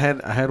 so I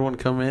had one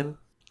come in.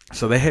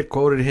 So they had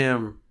quoted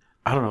him,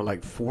 I don't know,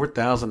 like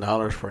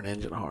 $4,000 for an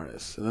engine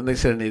harness. And then they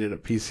said it needed a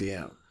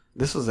PCM.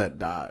 This was at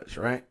Dodge,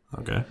 right?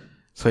 Okay.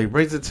 So he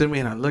brings it to me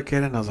and I look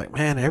at it and I was like,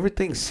 man,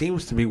 everything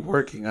seems to be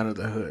working under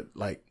the hood.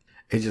 Like,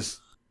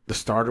 the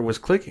starter was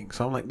clicking.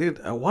 So I'm like, dude,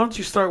 why don't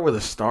you start with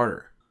a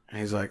starter? And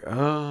he's like,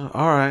 all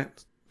right.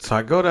 So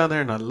I go down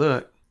there and I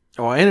look.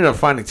 Well, I ended up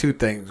finding two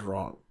things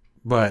wrong.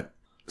 But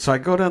so I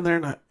go down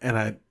there and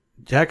I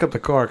jack up the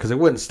car because it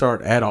wouldn't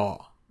start at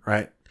all,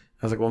 right?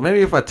 I was like, well,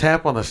 maybe if I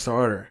tap on the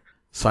starter.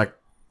 So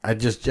I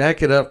just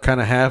jack it up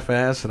kind of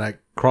half-ass and I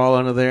crawl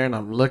under there and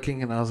I'm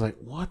looking and I was like,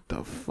 what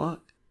the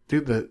fuck?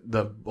 Dude,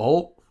 the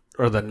bolt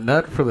or the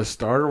nut for the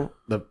starter,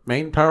 the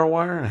main power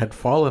wire had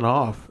fallen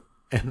off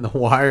and the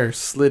wire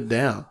slid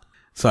down.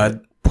 So I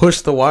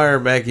pushed the wire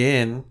back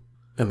in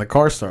and the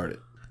car started.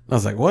 I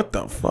was like, what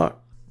the fuck?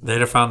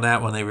 They'd have found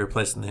that when they were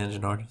replacing the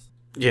engine harness.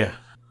 Yeah.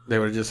 They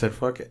would have just said,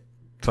 fuck it.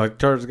 So I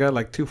charged the guy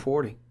like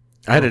 $240.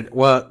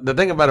 Well, the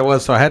thing about it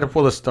was, so I had to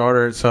pull the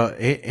starter. So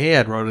he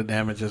had rotor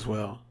damage as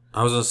well.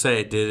 I was going to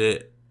say,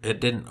 it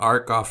didn't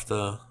arc off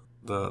the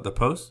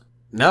post?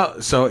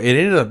 No. So it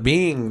ended up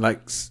being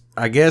like,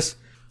 I guess,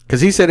 because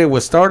he said it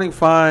was starting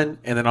fine.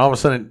 And then all of a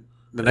sudden,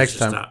 the next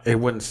time, stopped. It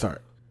wouldn't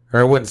start.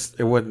 Or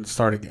it wouldn't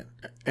start again.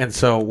 And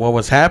so what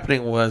was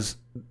happening was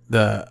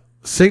the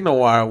signal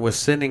wire was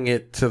sending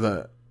it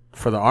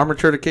for the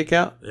armature to kick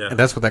out. Yeah. And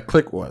that's what that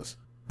click was.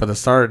 But the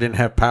starter didn't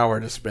have power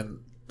to spin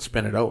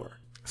it over.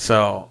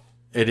 So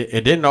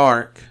it didn't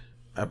arc.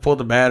 I pulled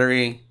the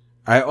battery.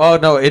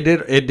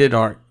 It did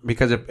arc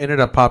because it ended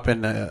up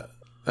popping a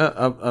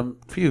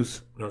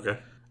fuse. Okay.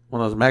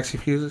 One of those maxi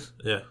fuses.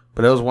 Yeah.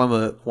 But it was one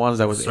of the ones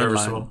that was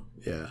serviceable.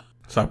 Inline. Yeah.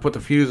 So I put the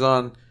fuse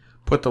on,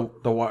 pulled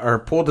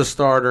the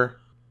starter,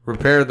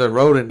 repaired the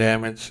rodent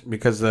damage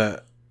because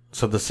the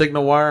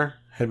signal wire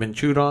had been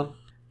chewed on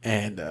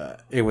and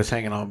it was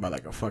hanging on by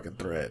like a fucking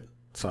thread.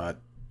 So I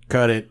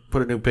cut it,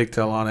 put a new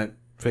pigtail on it,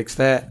 fixed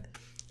that.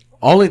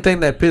 Only thing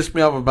that pissed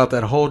me off about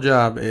that whole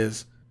job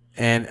is,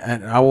 and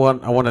I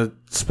want to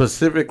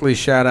specifically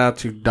shout out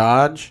to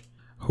Dodge,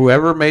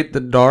 whoever made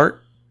the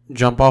Dart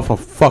jump off a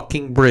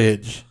fucking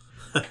bridge,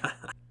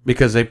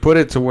 because they put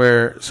it to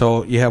where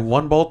so you have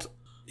one bolt,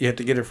 you have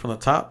to get it from the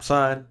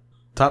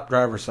top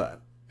driver's side,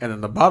 and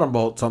then the bottom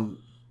bolt's on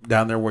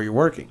down there where you're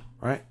working,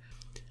 right?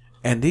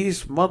 And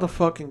these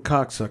motherfucking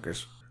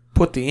cocksuckers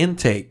put the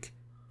intake,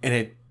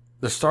 and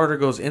the starter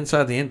goes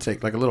inside the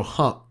intake like a little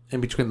hump in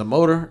between the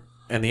motor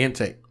and the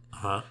intake.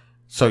 Uh-huh.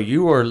 So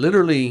you are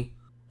literally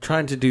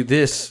trying to do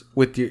this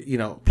with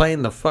your,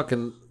 playing the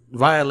fucking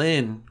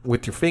violin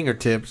with your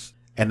fingertips,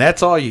 and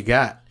that's all you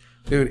got.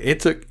 Dude,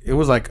 it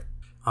was like...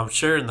 I'm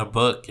sure in the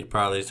book it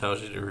probably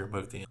tells you to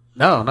remove the intake.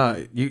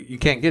 No, you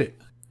can't get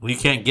it. You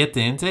can't get the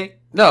intake?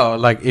 No,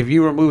 like if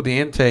you remove the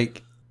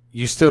intake,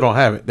 you still don't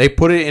have it. They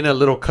put it in a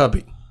little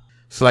cubby.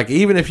 So like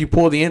even if you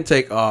pull the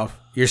intake off,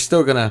 you're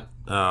still gonna...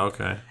 Oh,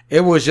 okay.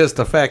 It was just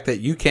the fact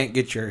that you can't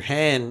get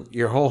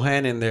your whole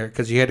hand in there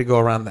because you had to go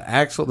around the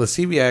axle, the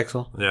CV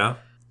axle. Yeah.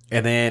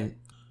 And then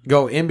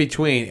go in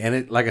between. And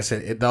it, like I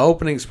said, the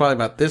opening's probably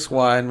about this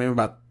wide, maybe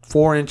about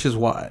 4 inches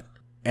wide.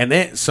 And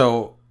then,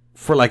 so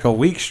for like a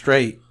week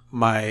straight,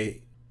 my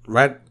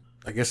right,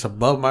 I guess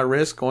above my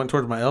wrist, going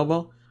towards my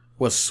elbow,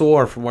 was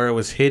sore from where it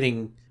was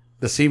hitting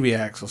the CV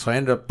axle. So I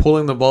ended up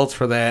pulling the bolts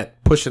for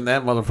that, pushing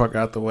that motherfucker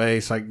out the way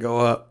so I could go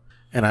up.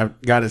 And I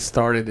got it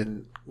started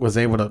and was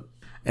able to.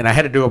 And I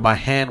had to do it by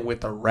hand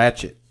with a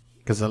ratchet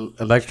because the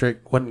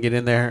electric wouldn't get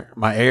in there.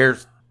 My air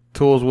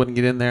tools wouldn't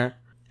get in there.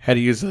 Had to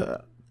use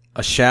a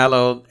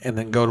shallow and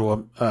then go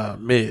to a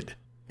mid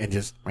and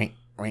just wink.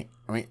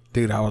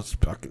 Dude, I was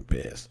fucking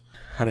pissed.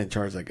 I didn't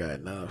charge that guy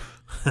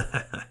enough.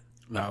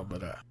 No,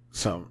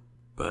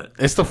 but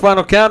it's the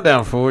final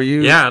countdown for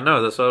you. Yeah,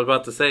 no, that's what I was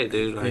about to say,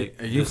 dude. Like,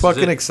 are you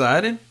fucking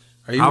excited?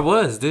 I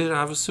was, dude.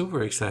 I was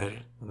super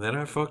excited. And then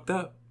I fucked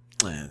up.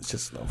 Man, it's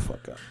just no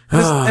fuck up.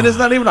 And it's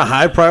not even a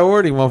high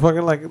priority,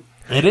 motherfucker. Like,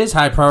 it is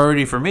high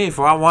priority for me.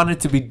 For I wanted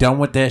to be done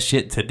with that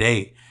shit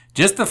today.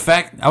 Just the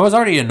fact, I was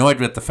already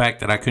annoyed with the fact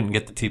that I couldn't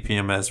get the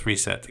TPMS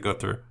reset to go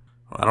through.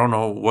 I don't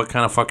know what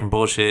kind of fucking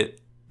bullshit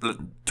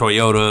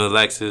Toyota,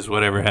 Lexus,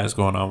 whatever has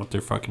going on with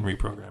their fucking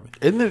reprogramming.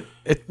 Isn't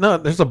it? No,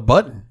 there's a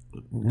button.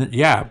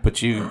 Yeah,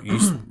 but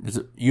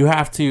you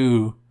have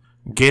to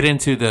get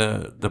into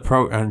the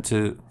program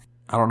to,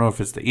 I don't know if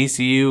it's the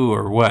ECU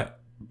or what.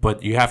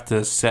 But you have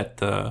to set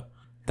the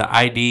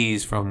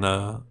IDs from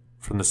the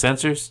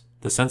sensors,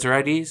 the sensor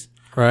IDs,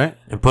 right,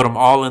 and put them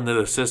all into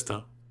the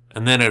system,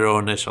 and then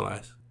it'll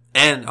initialize.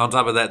 And on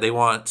top of that, they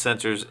want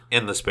sensors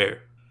in the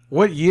spare.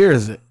 What year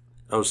is it?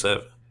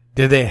 07.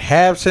 Did they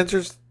have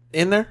sensors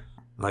in there?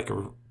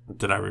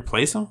 Did I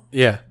replace them?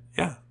 Yeah.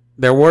 Yeah.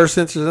 There were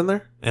sensors in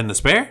there? In the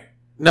spare?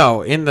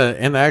 No, in the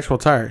actual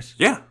tires.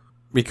 Yeah.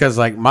 Because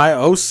like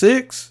my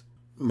 06,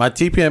 my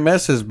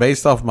TPMS is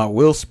based off my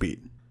wheel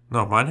speed.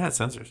 No, mine had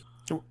sensors.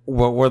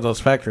 What were those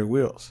factory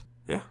wheels?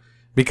 Yeah.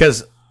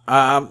 Because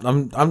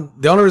I'm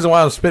the only reason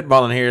why I'm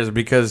spitballing here is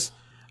because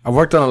I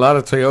worked on a lot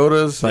of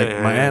Toyotas, like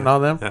my aunt and all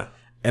them,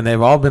 and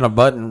they've all been a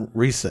button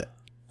reset.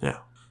 Yeah.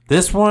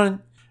 This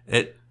one,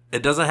 it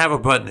doesn't have a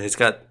button. It's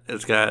got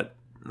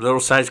little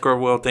side scroll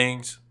wheel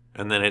things,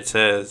 and then it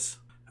says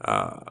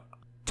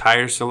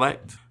tire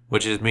select,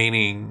 which is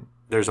meaning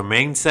there's a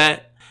main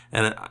set,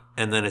 and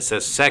then it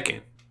says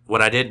second.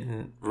 What I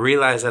didn't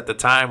realize at the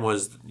time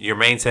was your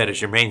main set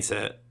is your main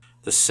set.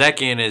 The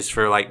second is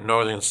for like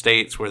northern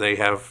states where they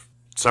have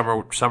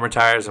summer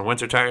tires and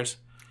winter tires.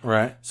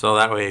 Right. So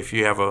that way, if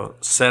you have a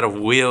set of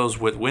wheels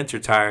with winter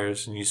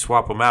tires and you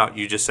swap them out,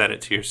 you just set it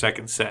to your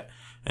second set,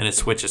 and it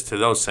switches to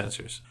those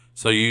sensors.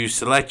 So you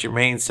select your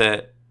main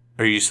set,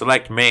 or you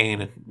select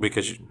main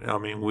because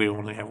we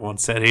only have one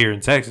set here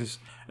in Texas,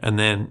 and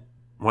then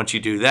once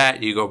you do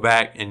that, you go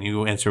back and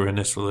you enter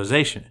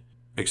initialization.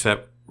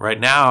 Except right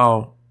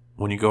now,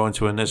 when you go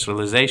into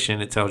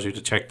initialization, it tells you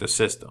to check the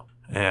system.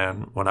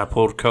 And when I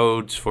pulled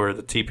codes for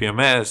the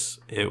TPMS,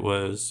 it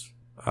was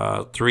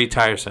 3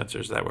 tire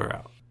sensors that were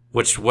out,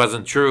 which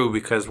wasn't true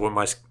because with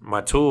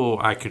my tool,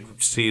 I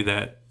could see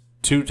that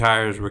 2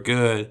 tires were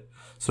good.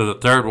 So the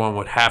third one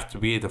would have to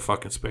be the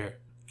fucking spare.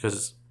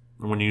 Because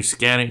when you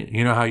scan it,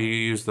 you know how you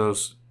use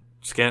those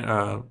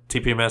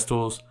TPMS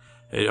tools?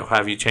 It'll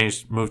have you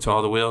move to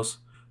all the wheels.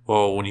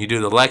 Well, when you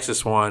do the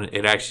Lexus one,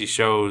 it actually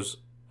shows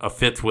a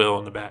 5th wheel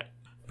in the back,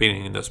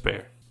 being the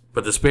spare.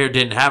 But the spare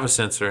didn't have a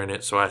sensor in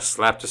it, so I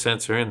slapped a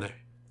sensor in there.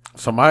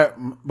 So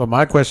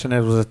my question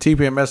is, was the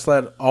TPMS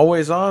LED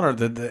always on, or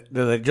did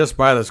they just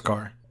buy this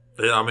car?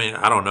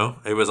 I don't know.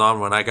 It was on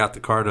when I got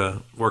the car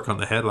to work on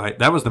the headlight.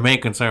 That was the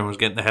main concern, was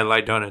getting the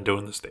headlight done and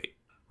doing the state.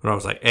 But I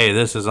was like, hey,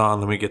 this is on.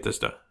 Let me get this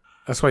done.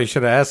 That's why you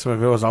should have asked them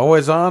if it was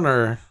always on,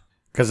 or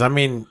because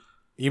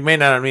you may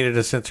not have needed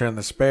a sensor in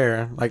the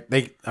spare. Like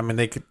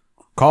they could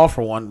call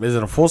for one. Is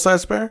it a full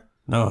size spare?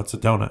 No, it's a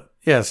donut.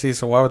 Yeah. See,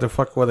 so why would the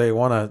fuck would they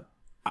want to?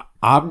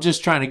 I'm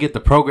just trying to get the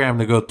program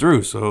to go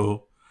through.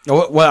 So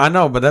well, I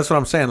know, but that's what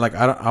I'm saying. Like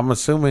I'm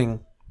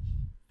assuming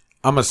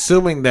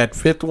that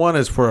 5th one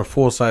is for a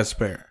full size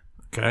spare.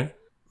 Okay.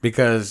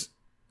 Because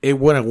it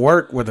wouldn't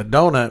work with a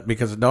donut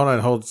because a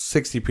donut holds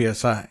 60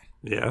 psi.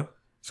 Yeah.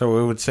 So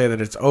it would say that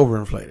it's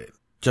overinflated.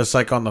 Just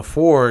like on the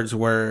Fords,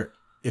 where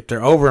if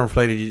they're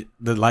overinflated,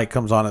 the light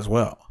comes on as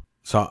well.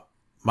 So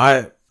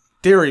my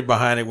theory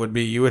behind it would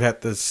be you would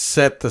have to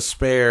set the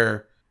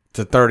spare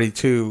to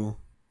 32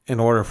 in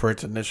order for it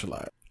to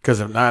initialize. Because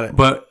if not,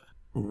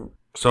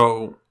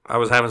 so I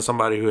was having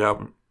somebody who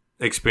had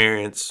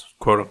experience,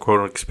 quote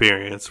unquote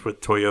experience with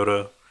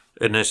Toyota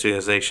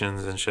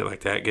initializations and shit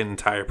like that, getting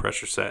tire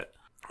pressure set.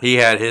 He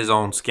had his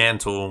own scan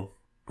tool,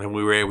 and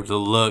we were able to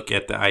look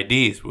at the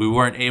IDs. We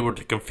weren't able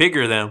to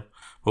configure them,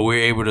 but we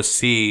were able to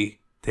see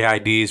the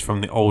IDs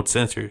from the old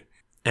sensor.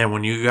 And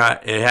when you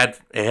got it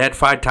had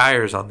 5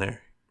 tires on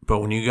there, but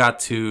when you got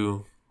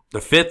to the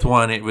 5th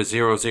one, it was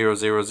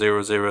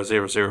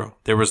 0000000.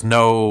 There was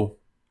no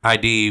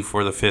ID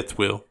for the 5th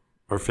wheel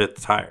or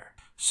 5th tire.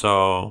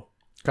 So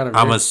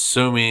I'm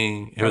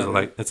assuming it was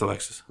it's a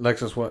Lexus.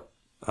 Lexus what?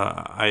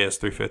 IS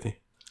 350.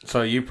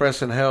 So you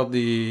pressed and held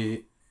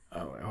the.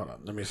 Oh, wait, hold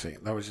on. Let me see.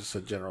 That was just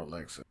a general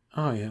Lexus.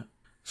 Oh yeah.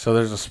 So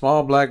there's a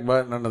small black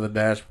button under the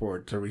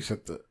dashboard to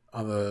reset to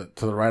the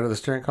right of the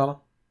steering column.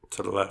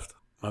 To the left.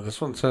 No,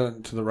 this one's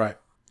to the right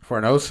for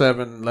an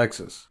 07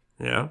 Lexus.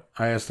 Yeah.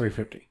 IS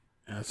 350.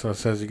 And so it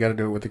says you got to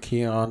do it with the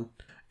key on,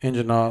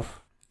 engine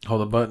off.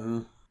 Hold the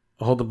button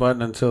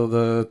until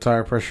the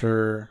tire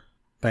pressure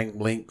thing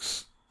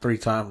blinks 3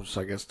 times,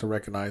 I guess, to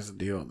recognize the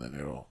deal, and then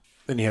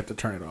you have to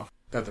turn it off.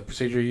 Is that the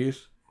procedure you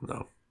use?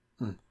 No.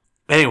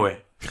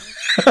 Anyway.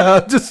 I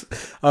just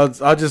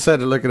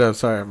had to look it up.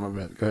 Sorry, my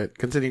bad. Go ahead.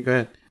 Continue. Go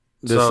ahead.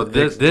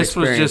 This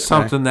was just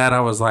something that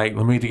I was like,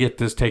 let me get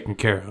this taken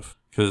care of.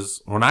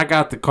 Because when I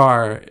got the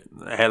car,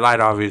 the headlight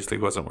obviously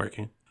wasn't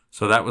working.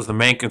 So that was the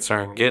main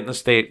concern, getting the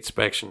state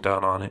inspection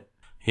done on it.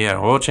 He had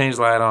an oil change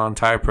light on,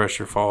 tire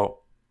pressure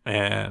fault,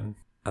 and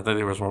I think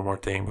there was one more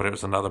thing, but it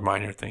was another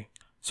minor thing.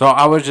 So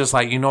I was just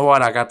like, you know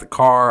what? I got the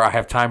car. I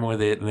have time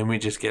with it. Let me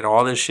just get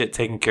all this shit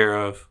taken care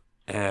of.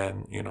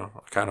 And, I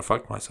kind of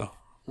fucked myself.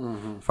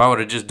 Mm-hmm. If I would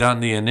have just done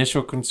the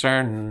initial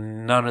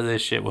concern, none of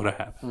this shit would have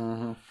happened.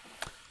 Mm-hmm.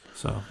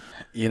 So,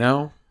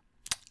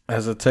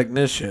 as a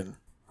technician.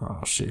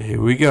 Oh, shit.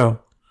 Here we go.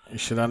 You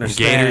should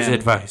understand. Gator's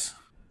advice.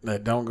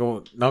 That don't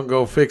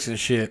go fixing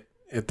shit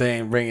if they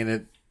ain't bringing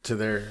it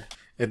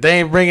if they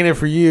ain't bringing it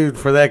for you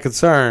for that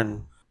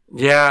concern.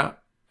 Yeah.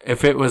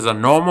 If it was a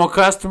normal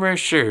customer,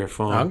 sure,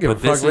 fool.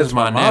 But this is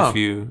my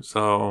nephew,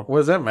 so. What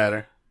does that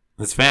matter?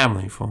 It's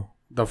family, fool.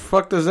 The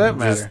fuck does that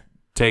matter? Just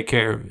take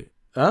care of it.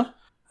 Huh?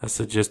 I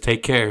said just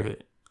take care of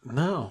it.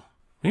 No. What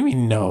do you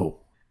mean no?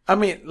 I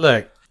mean,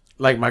 look,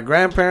 like my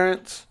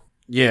grandparents,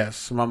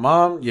 yes. My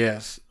mom,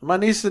 yes. My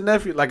niece and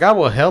nephew, like I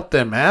will help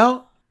them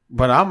out,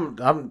 but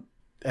I'm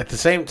at the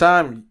same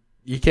time,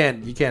 you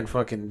can't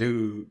fucking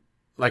do,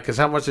 like, cause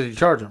how much did you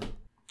charge them?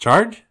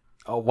 Charge?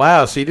 Oh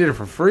wow, so you did it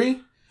for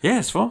free?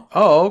 Yes, fool.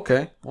 Oh,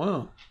 okay.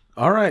 Wow.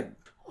 All right.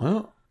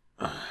 Well,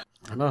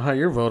 I know how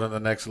you're voting the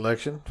next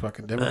election.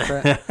 Fucking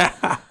Democrat.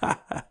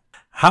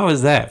 How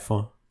is that,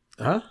 fool?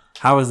 Huh?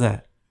 How is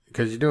that?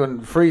 Because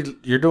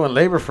you're doing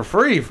labor for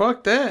free.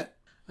 Fuck that.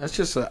 That's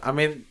just I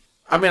mean,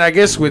 I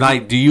guess with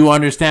like, do you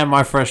understand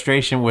my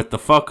frustration with the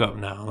fuck up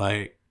now?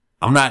 Like,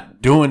 I'm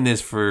not doing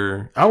this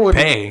for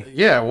pay.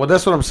 Yeah, well,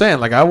 that's what I'm saying.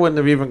 Like, I wouldn't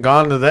have even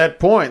gone to that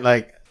point.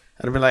 Like,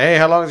 I'd have been like, hey,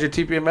 how long has your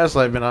TPMS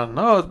light been on?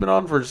 No, it's been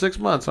on for 6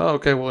 months. Oh,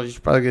 okay, well, you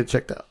should probably get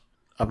checked out.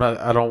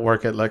 I don't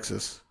work at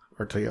Lexus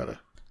or Toyota.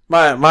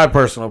 My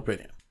personal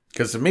opinion.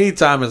 Because to me,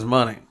 time is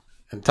money.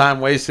 And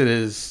time wasted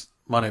is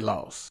money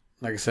lost.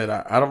 Like I said,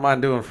 I don't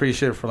mind doing free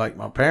shit for, like,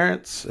 my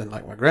parents and,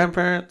 like, my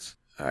grandparents.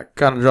 I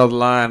kind of draw the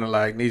line of,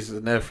 like, nieces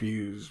and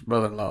nephews,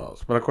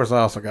 brother-in-laws. But, of course, I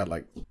also got,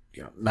 like,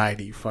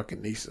 90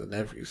 fucking nieces and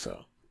nephews,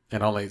 so.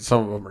 And only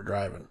some of them are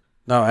driving.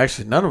 No,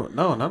 actually, none of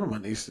my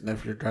nieces and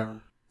nephews are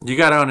driving. You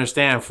got to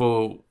understand,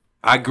 fool,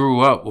 I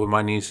grew up with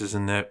my nieces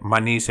and my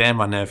niece and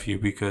my nephew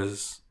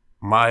because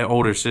my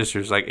older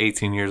sister's like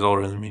 18 years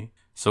older than me.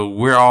 So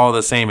we're all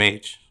the same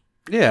age.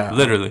 Yeah.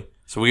 Literally.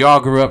 So we all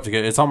grew up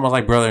together. It's almost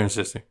like brother and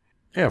sister.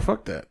 Yeah,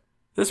 fuck that.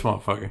 This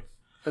motherfucker.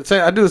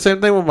 I do the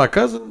same thing with my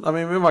cousin. I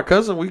mean, me and my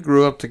cousin, we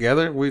grew up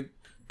together. We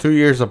 2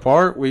 years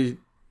apart. We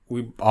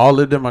all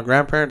lived in my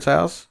grandparents'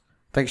 house.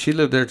 I think she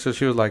lived there till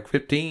she was like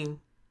 15.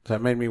 So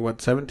that made me,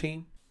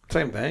 17?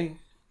 Same thing.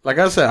 Like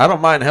I said, I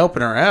don't mind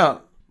helping her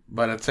out.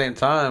 But at the same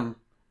time,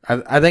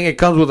 I think it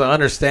comes with an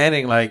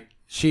understanding. Like,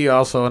 she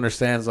also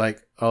understands,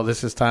 like, oh,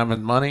 this is time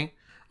and money.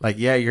 Like,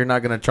 yeah, you're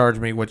not going to charge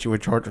me what you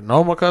would charge a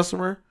normal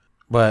customer.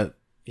 But,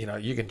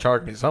 you can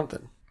charge me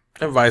something.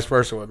 And vice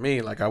versa with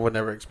me. Like, I would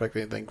never expect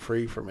anything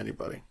free from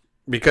anybody.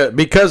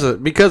 Because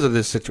of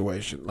this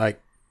situation.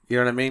 Like, you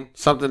know what I mean?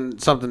 Something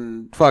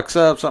fucks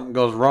up, something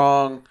goes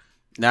wrong.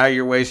 Now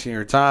you're wasting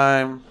your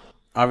time.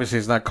 Obviously,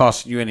 it's not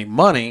costing you any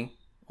money.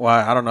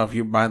 Well, I don't know if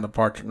you're buying the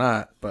parts or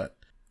not, but,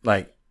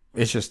 like,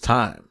 it's just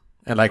time.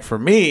 And, like, for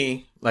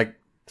me, like,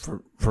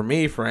 for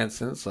me, for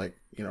instance, like,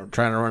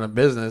 trying to run a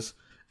business,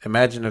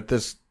 imagine if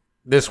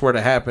this were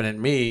to happen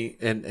in me,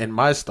 in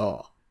my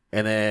stall,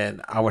 and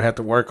then I would have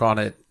to work on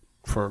it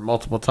for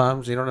multiple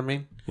times, you know what I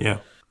mean? Yeah.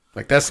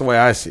 Like, that's the way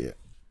I see it.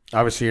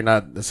 Obviously, you're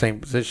not in the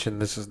same position.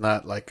 This is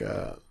not like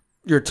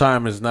your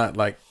time is not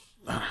like,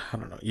 I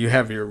don't know. You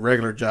have your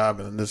regular job,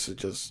 and then this is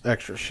just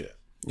extra shit.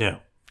 Yeah.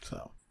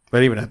 So,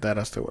 but even at that,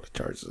 I still would have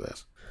charged his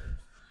ass.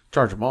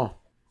 Charge them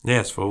all.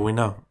 Yes, fool, we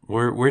know.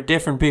 We're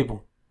different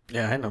people.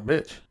 Yeah, I ain't no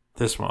bitch.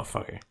 This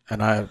motherfucker.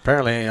 And I'm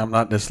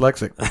not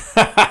dyslexic.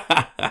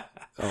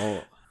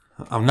 Oh,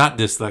 I'm not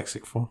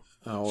dyslexic, fool.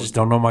 Just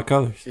don't know my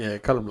colors. Yeah,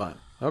 colorblind.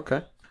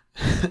 Okay.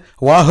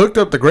 Well, I hooked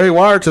up the gray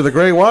wire to the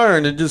gray wire,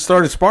 and it just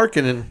started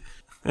sparking. And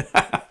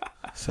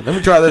so let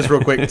me try this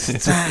real quick.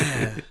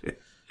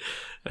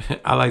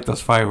 I like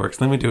those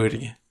fireworks. Let me do it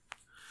again.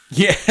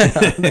 Yeah.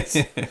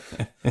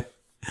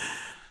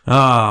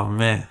 Oh,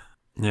 man.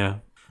 Yeah.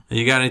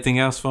 You got anything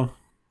else, fool?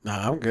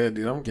 Nah, I'm good,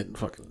 dude. I'm getting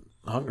fucking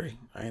hungry.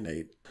 I ain't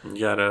ate. You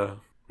got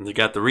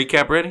the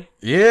recap ready?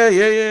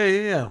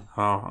 Yeah.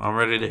 Oh, I'm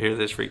ready to hear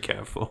this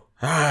recap, fool.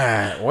 All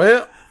right.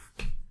 Well,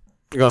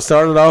 we're gonna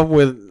start it off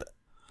with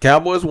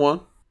Cowboys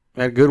won.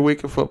 We had a good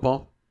week of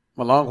football.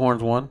 My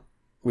Longhorns won.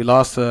 We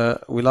lost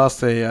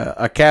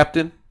a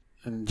captain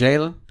in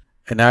Jalen,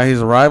 and now he's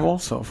a rival.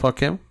 So fuck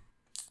him.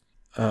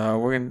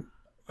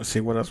 Let's see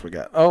what else we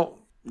got. Oh,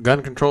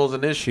 gun control's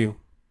an issue.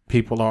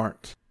 People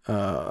aren't.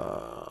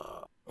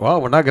 Well,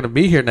 we're not gonna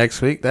be here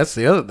next week. That's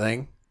the other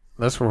thing.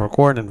 Unless we're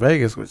recording in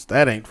Vegas, which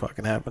that ain't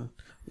fucking happen.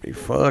 Be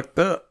fucked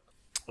up.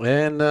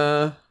 And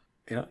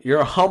you're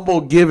a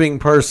humble, giving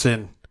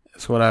person.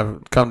 That's what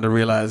I've come to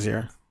realize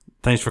here.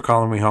 Thanks for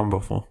calling me humble,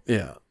 fool.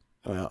 Yeah.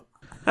 Well,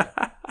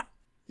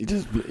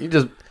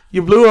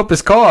 you blew up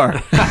his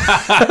car.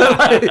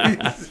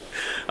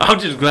 I'm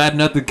just glad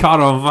nothing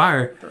caught on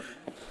fire.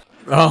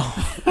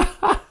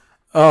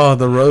 Oh,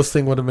 the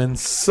roasting would have been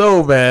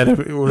so bad if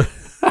it would.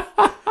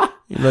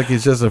 Look,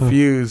 it's just a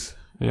fuse.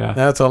 Yeah.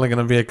 Now it's only going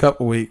to be a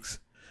couple weeks.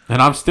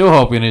 And I'm still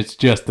hoping it's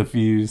just a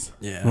fuse.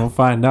 Yeah. We'll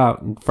find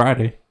out on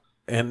Friday.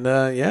 And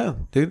yeah,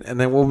 dude. And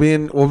then we'll be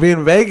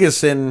in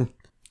Vegas in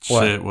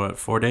what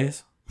 4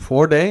 days?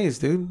 4 days,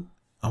 dude.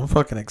 I'm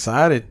fucking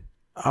excited.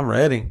 I'm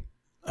ready.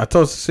 I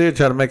told Cecilia to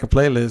try to make a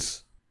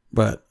playlist,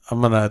 but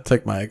I'm gonna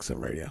take my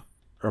XM radio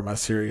or my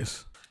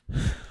Sirius.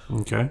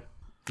 Okay.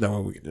 That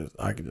way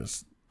I can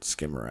just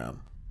skim around.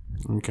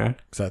 Okay.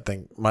 Because I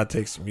think my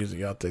taste in music,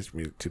 y'all taste in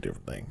music, two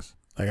different things.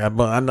 Like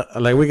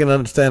like we can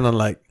understand on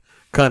like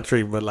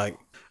country, but like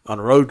on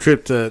a road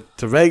trip to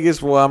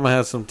Vegas, well, I'm gonna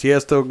have some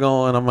Tiesto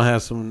going. I'm gonna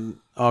have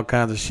some all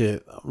kinds of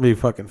shit. I'm gonna be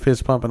fucking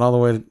fist pumping all the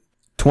way to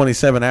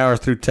 27 hours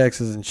through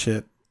Texas and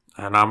shit.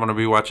 And I'm gonna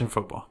be watching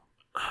football.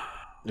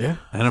 Yeah.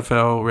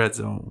 NFL Red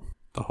Zone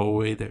the whole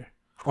way there.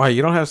 Why,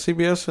 you don't have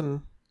CBS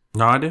and?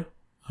 No, I do.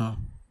 Oh.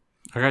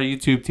 I got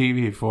YouTube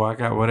TV for. I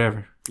got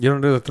whatever. You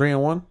don't do the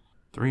 3-in-1?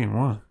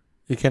 3-in-1.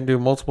 You can't do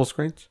multiple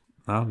screens?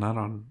 No, not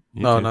on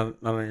YouTube. No, not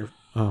on your.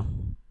 Oh,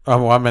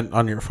 well, I meant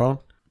on your phone.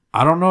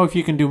 I don't know if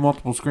you can do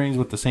multiple screens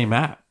with the same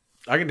app.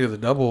 I can do the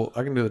double.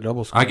 I can do the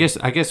double screen. I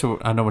guess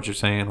I know what you're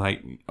saying.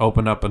 Like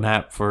open up an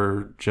app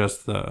for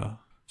just the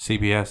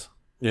CBS.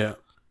 Yeah.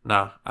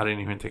 Nah, I didn't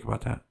even think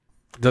about that.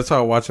 That's how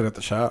I watch it at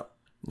the shop.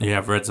 You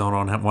have Red Zone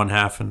on one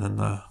half and then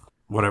the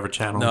whatever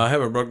channel. No, I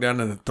have it broke down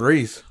into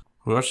threes.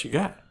 What else you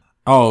got?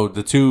 Oh,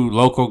 the 2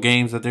 local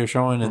games that they're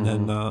showing and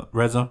then the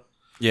Red Zone?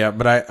 Yeah,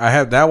 but I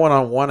have that one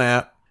on one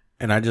app,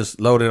 and I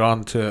just load it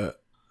onto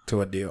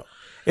a deal.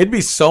 It'd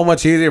be so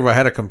much easier if I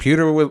had a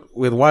computer with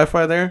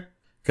Wi-Fi there,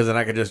 because then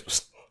I could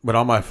just put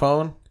on my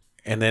phone,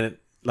 and then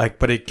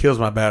but it kills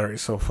my battery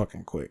so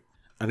fucking quick.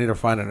 I need to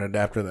find an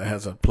adapter that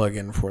has a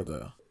plug-in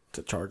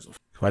to charge.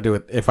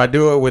 If I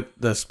do it with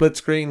the split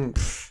screen,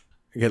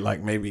 I get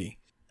like maybe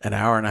an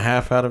hour and a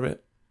half out of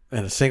it,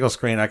 and a single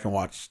screen I can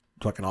watch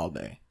fucking all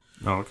day.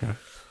 Oh, okay.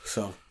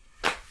 So,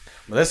 but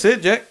that's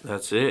it, Jack.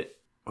 That's it.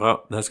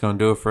 Well, that's going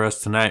to do it for us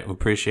tonight. We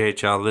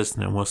appreciate y'all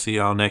listening. We'll see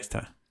y'all next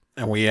time.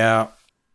 And we out.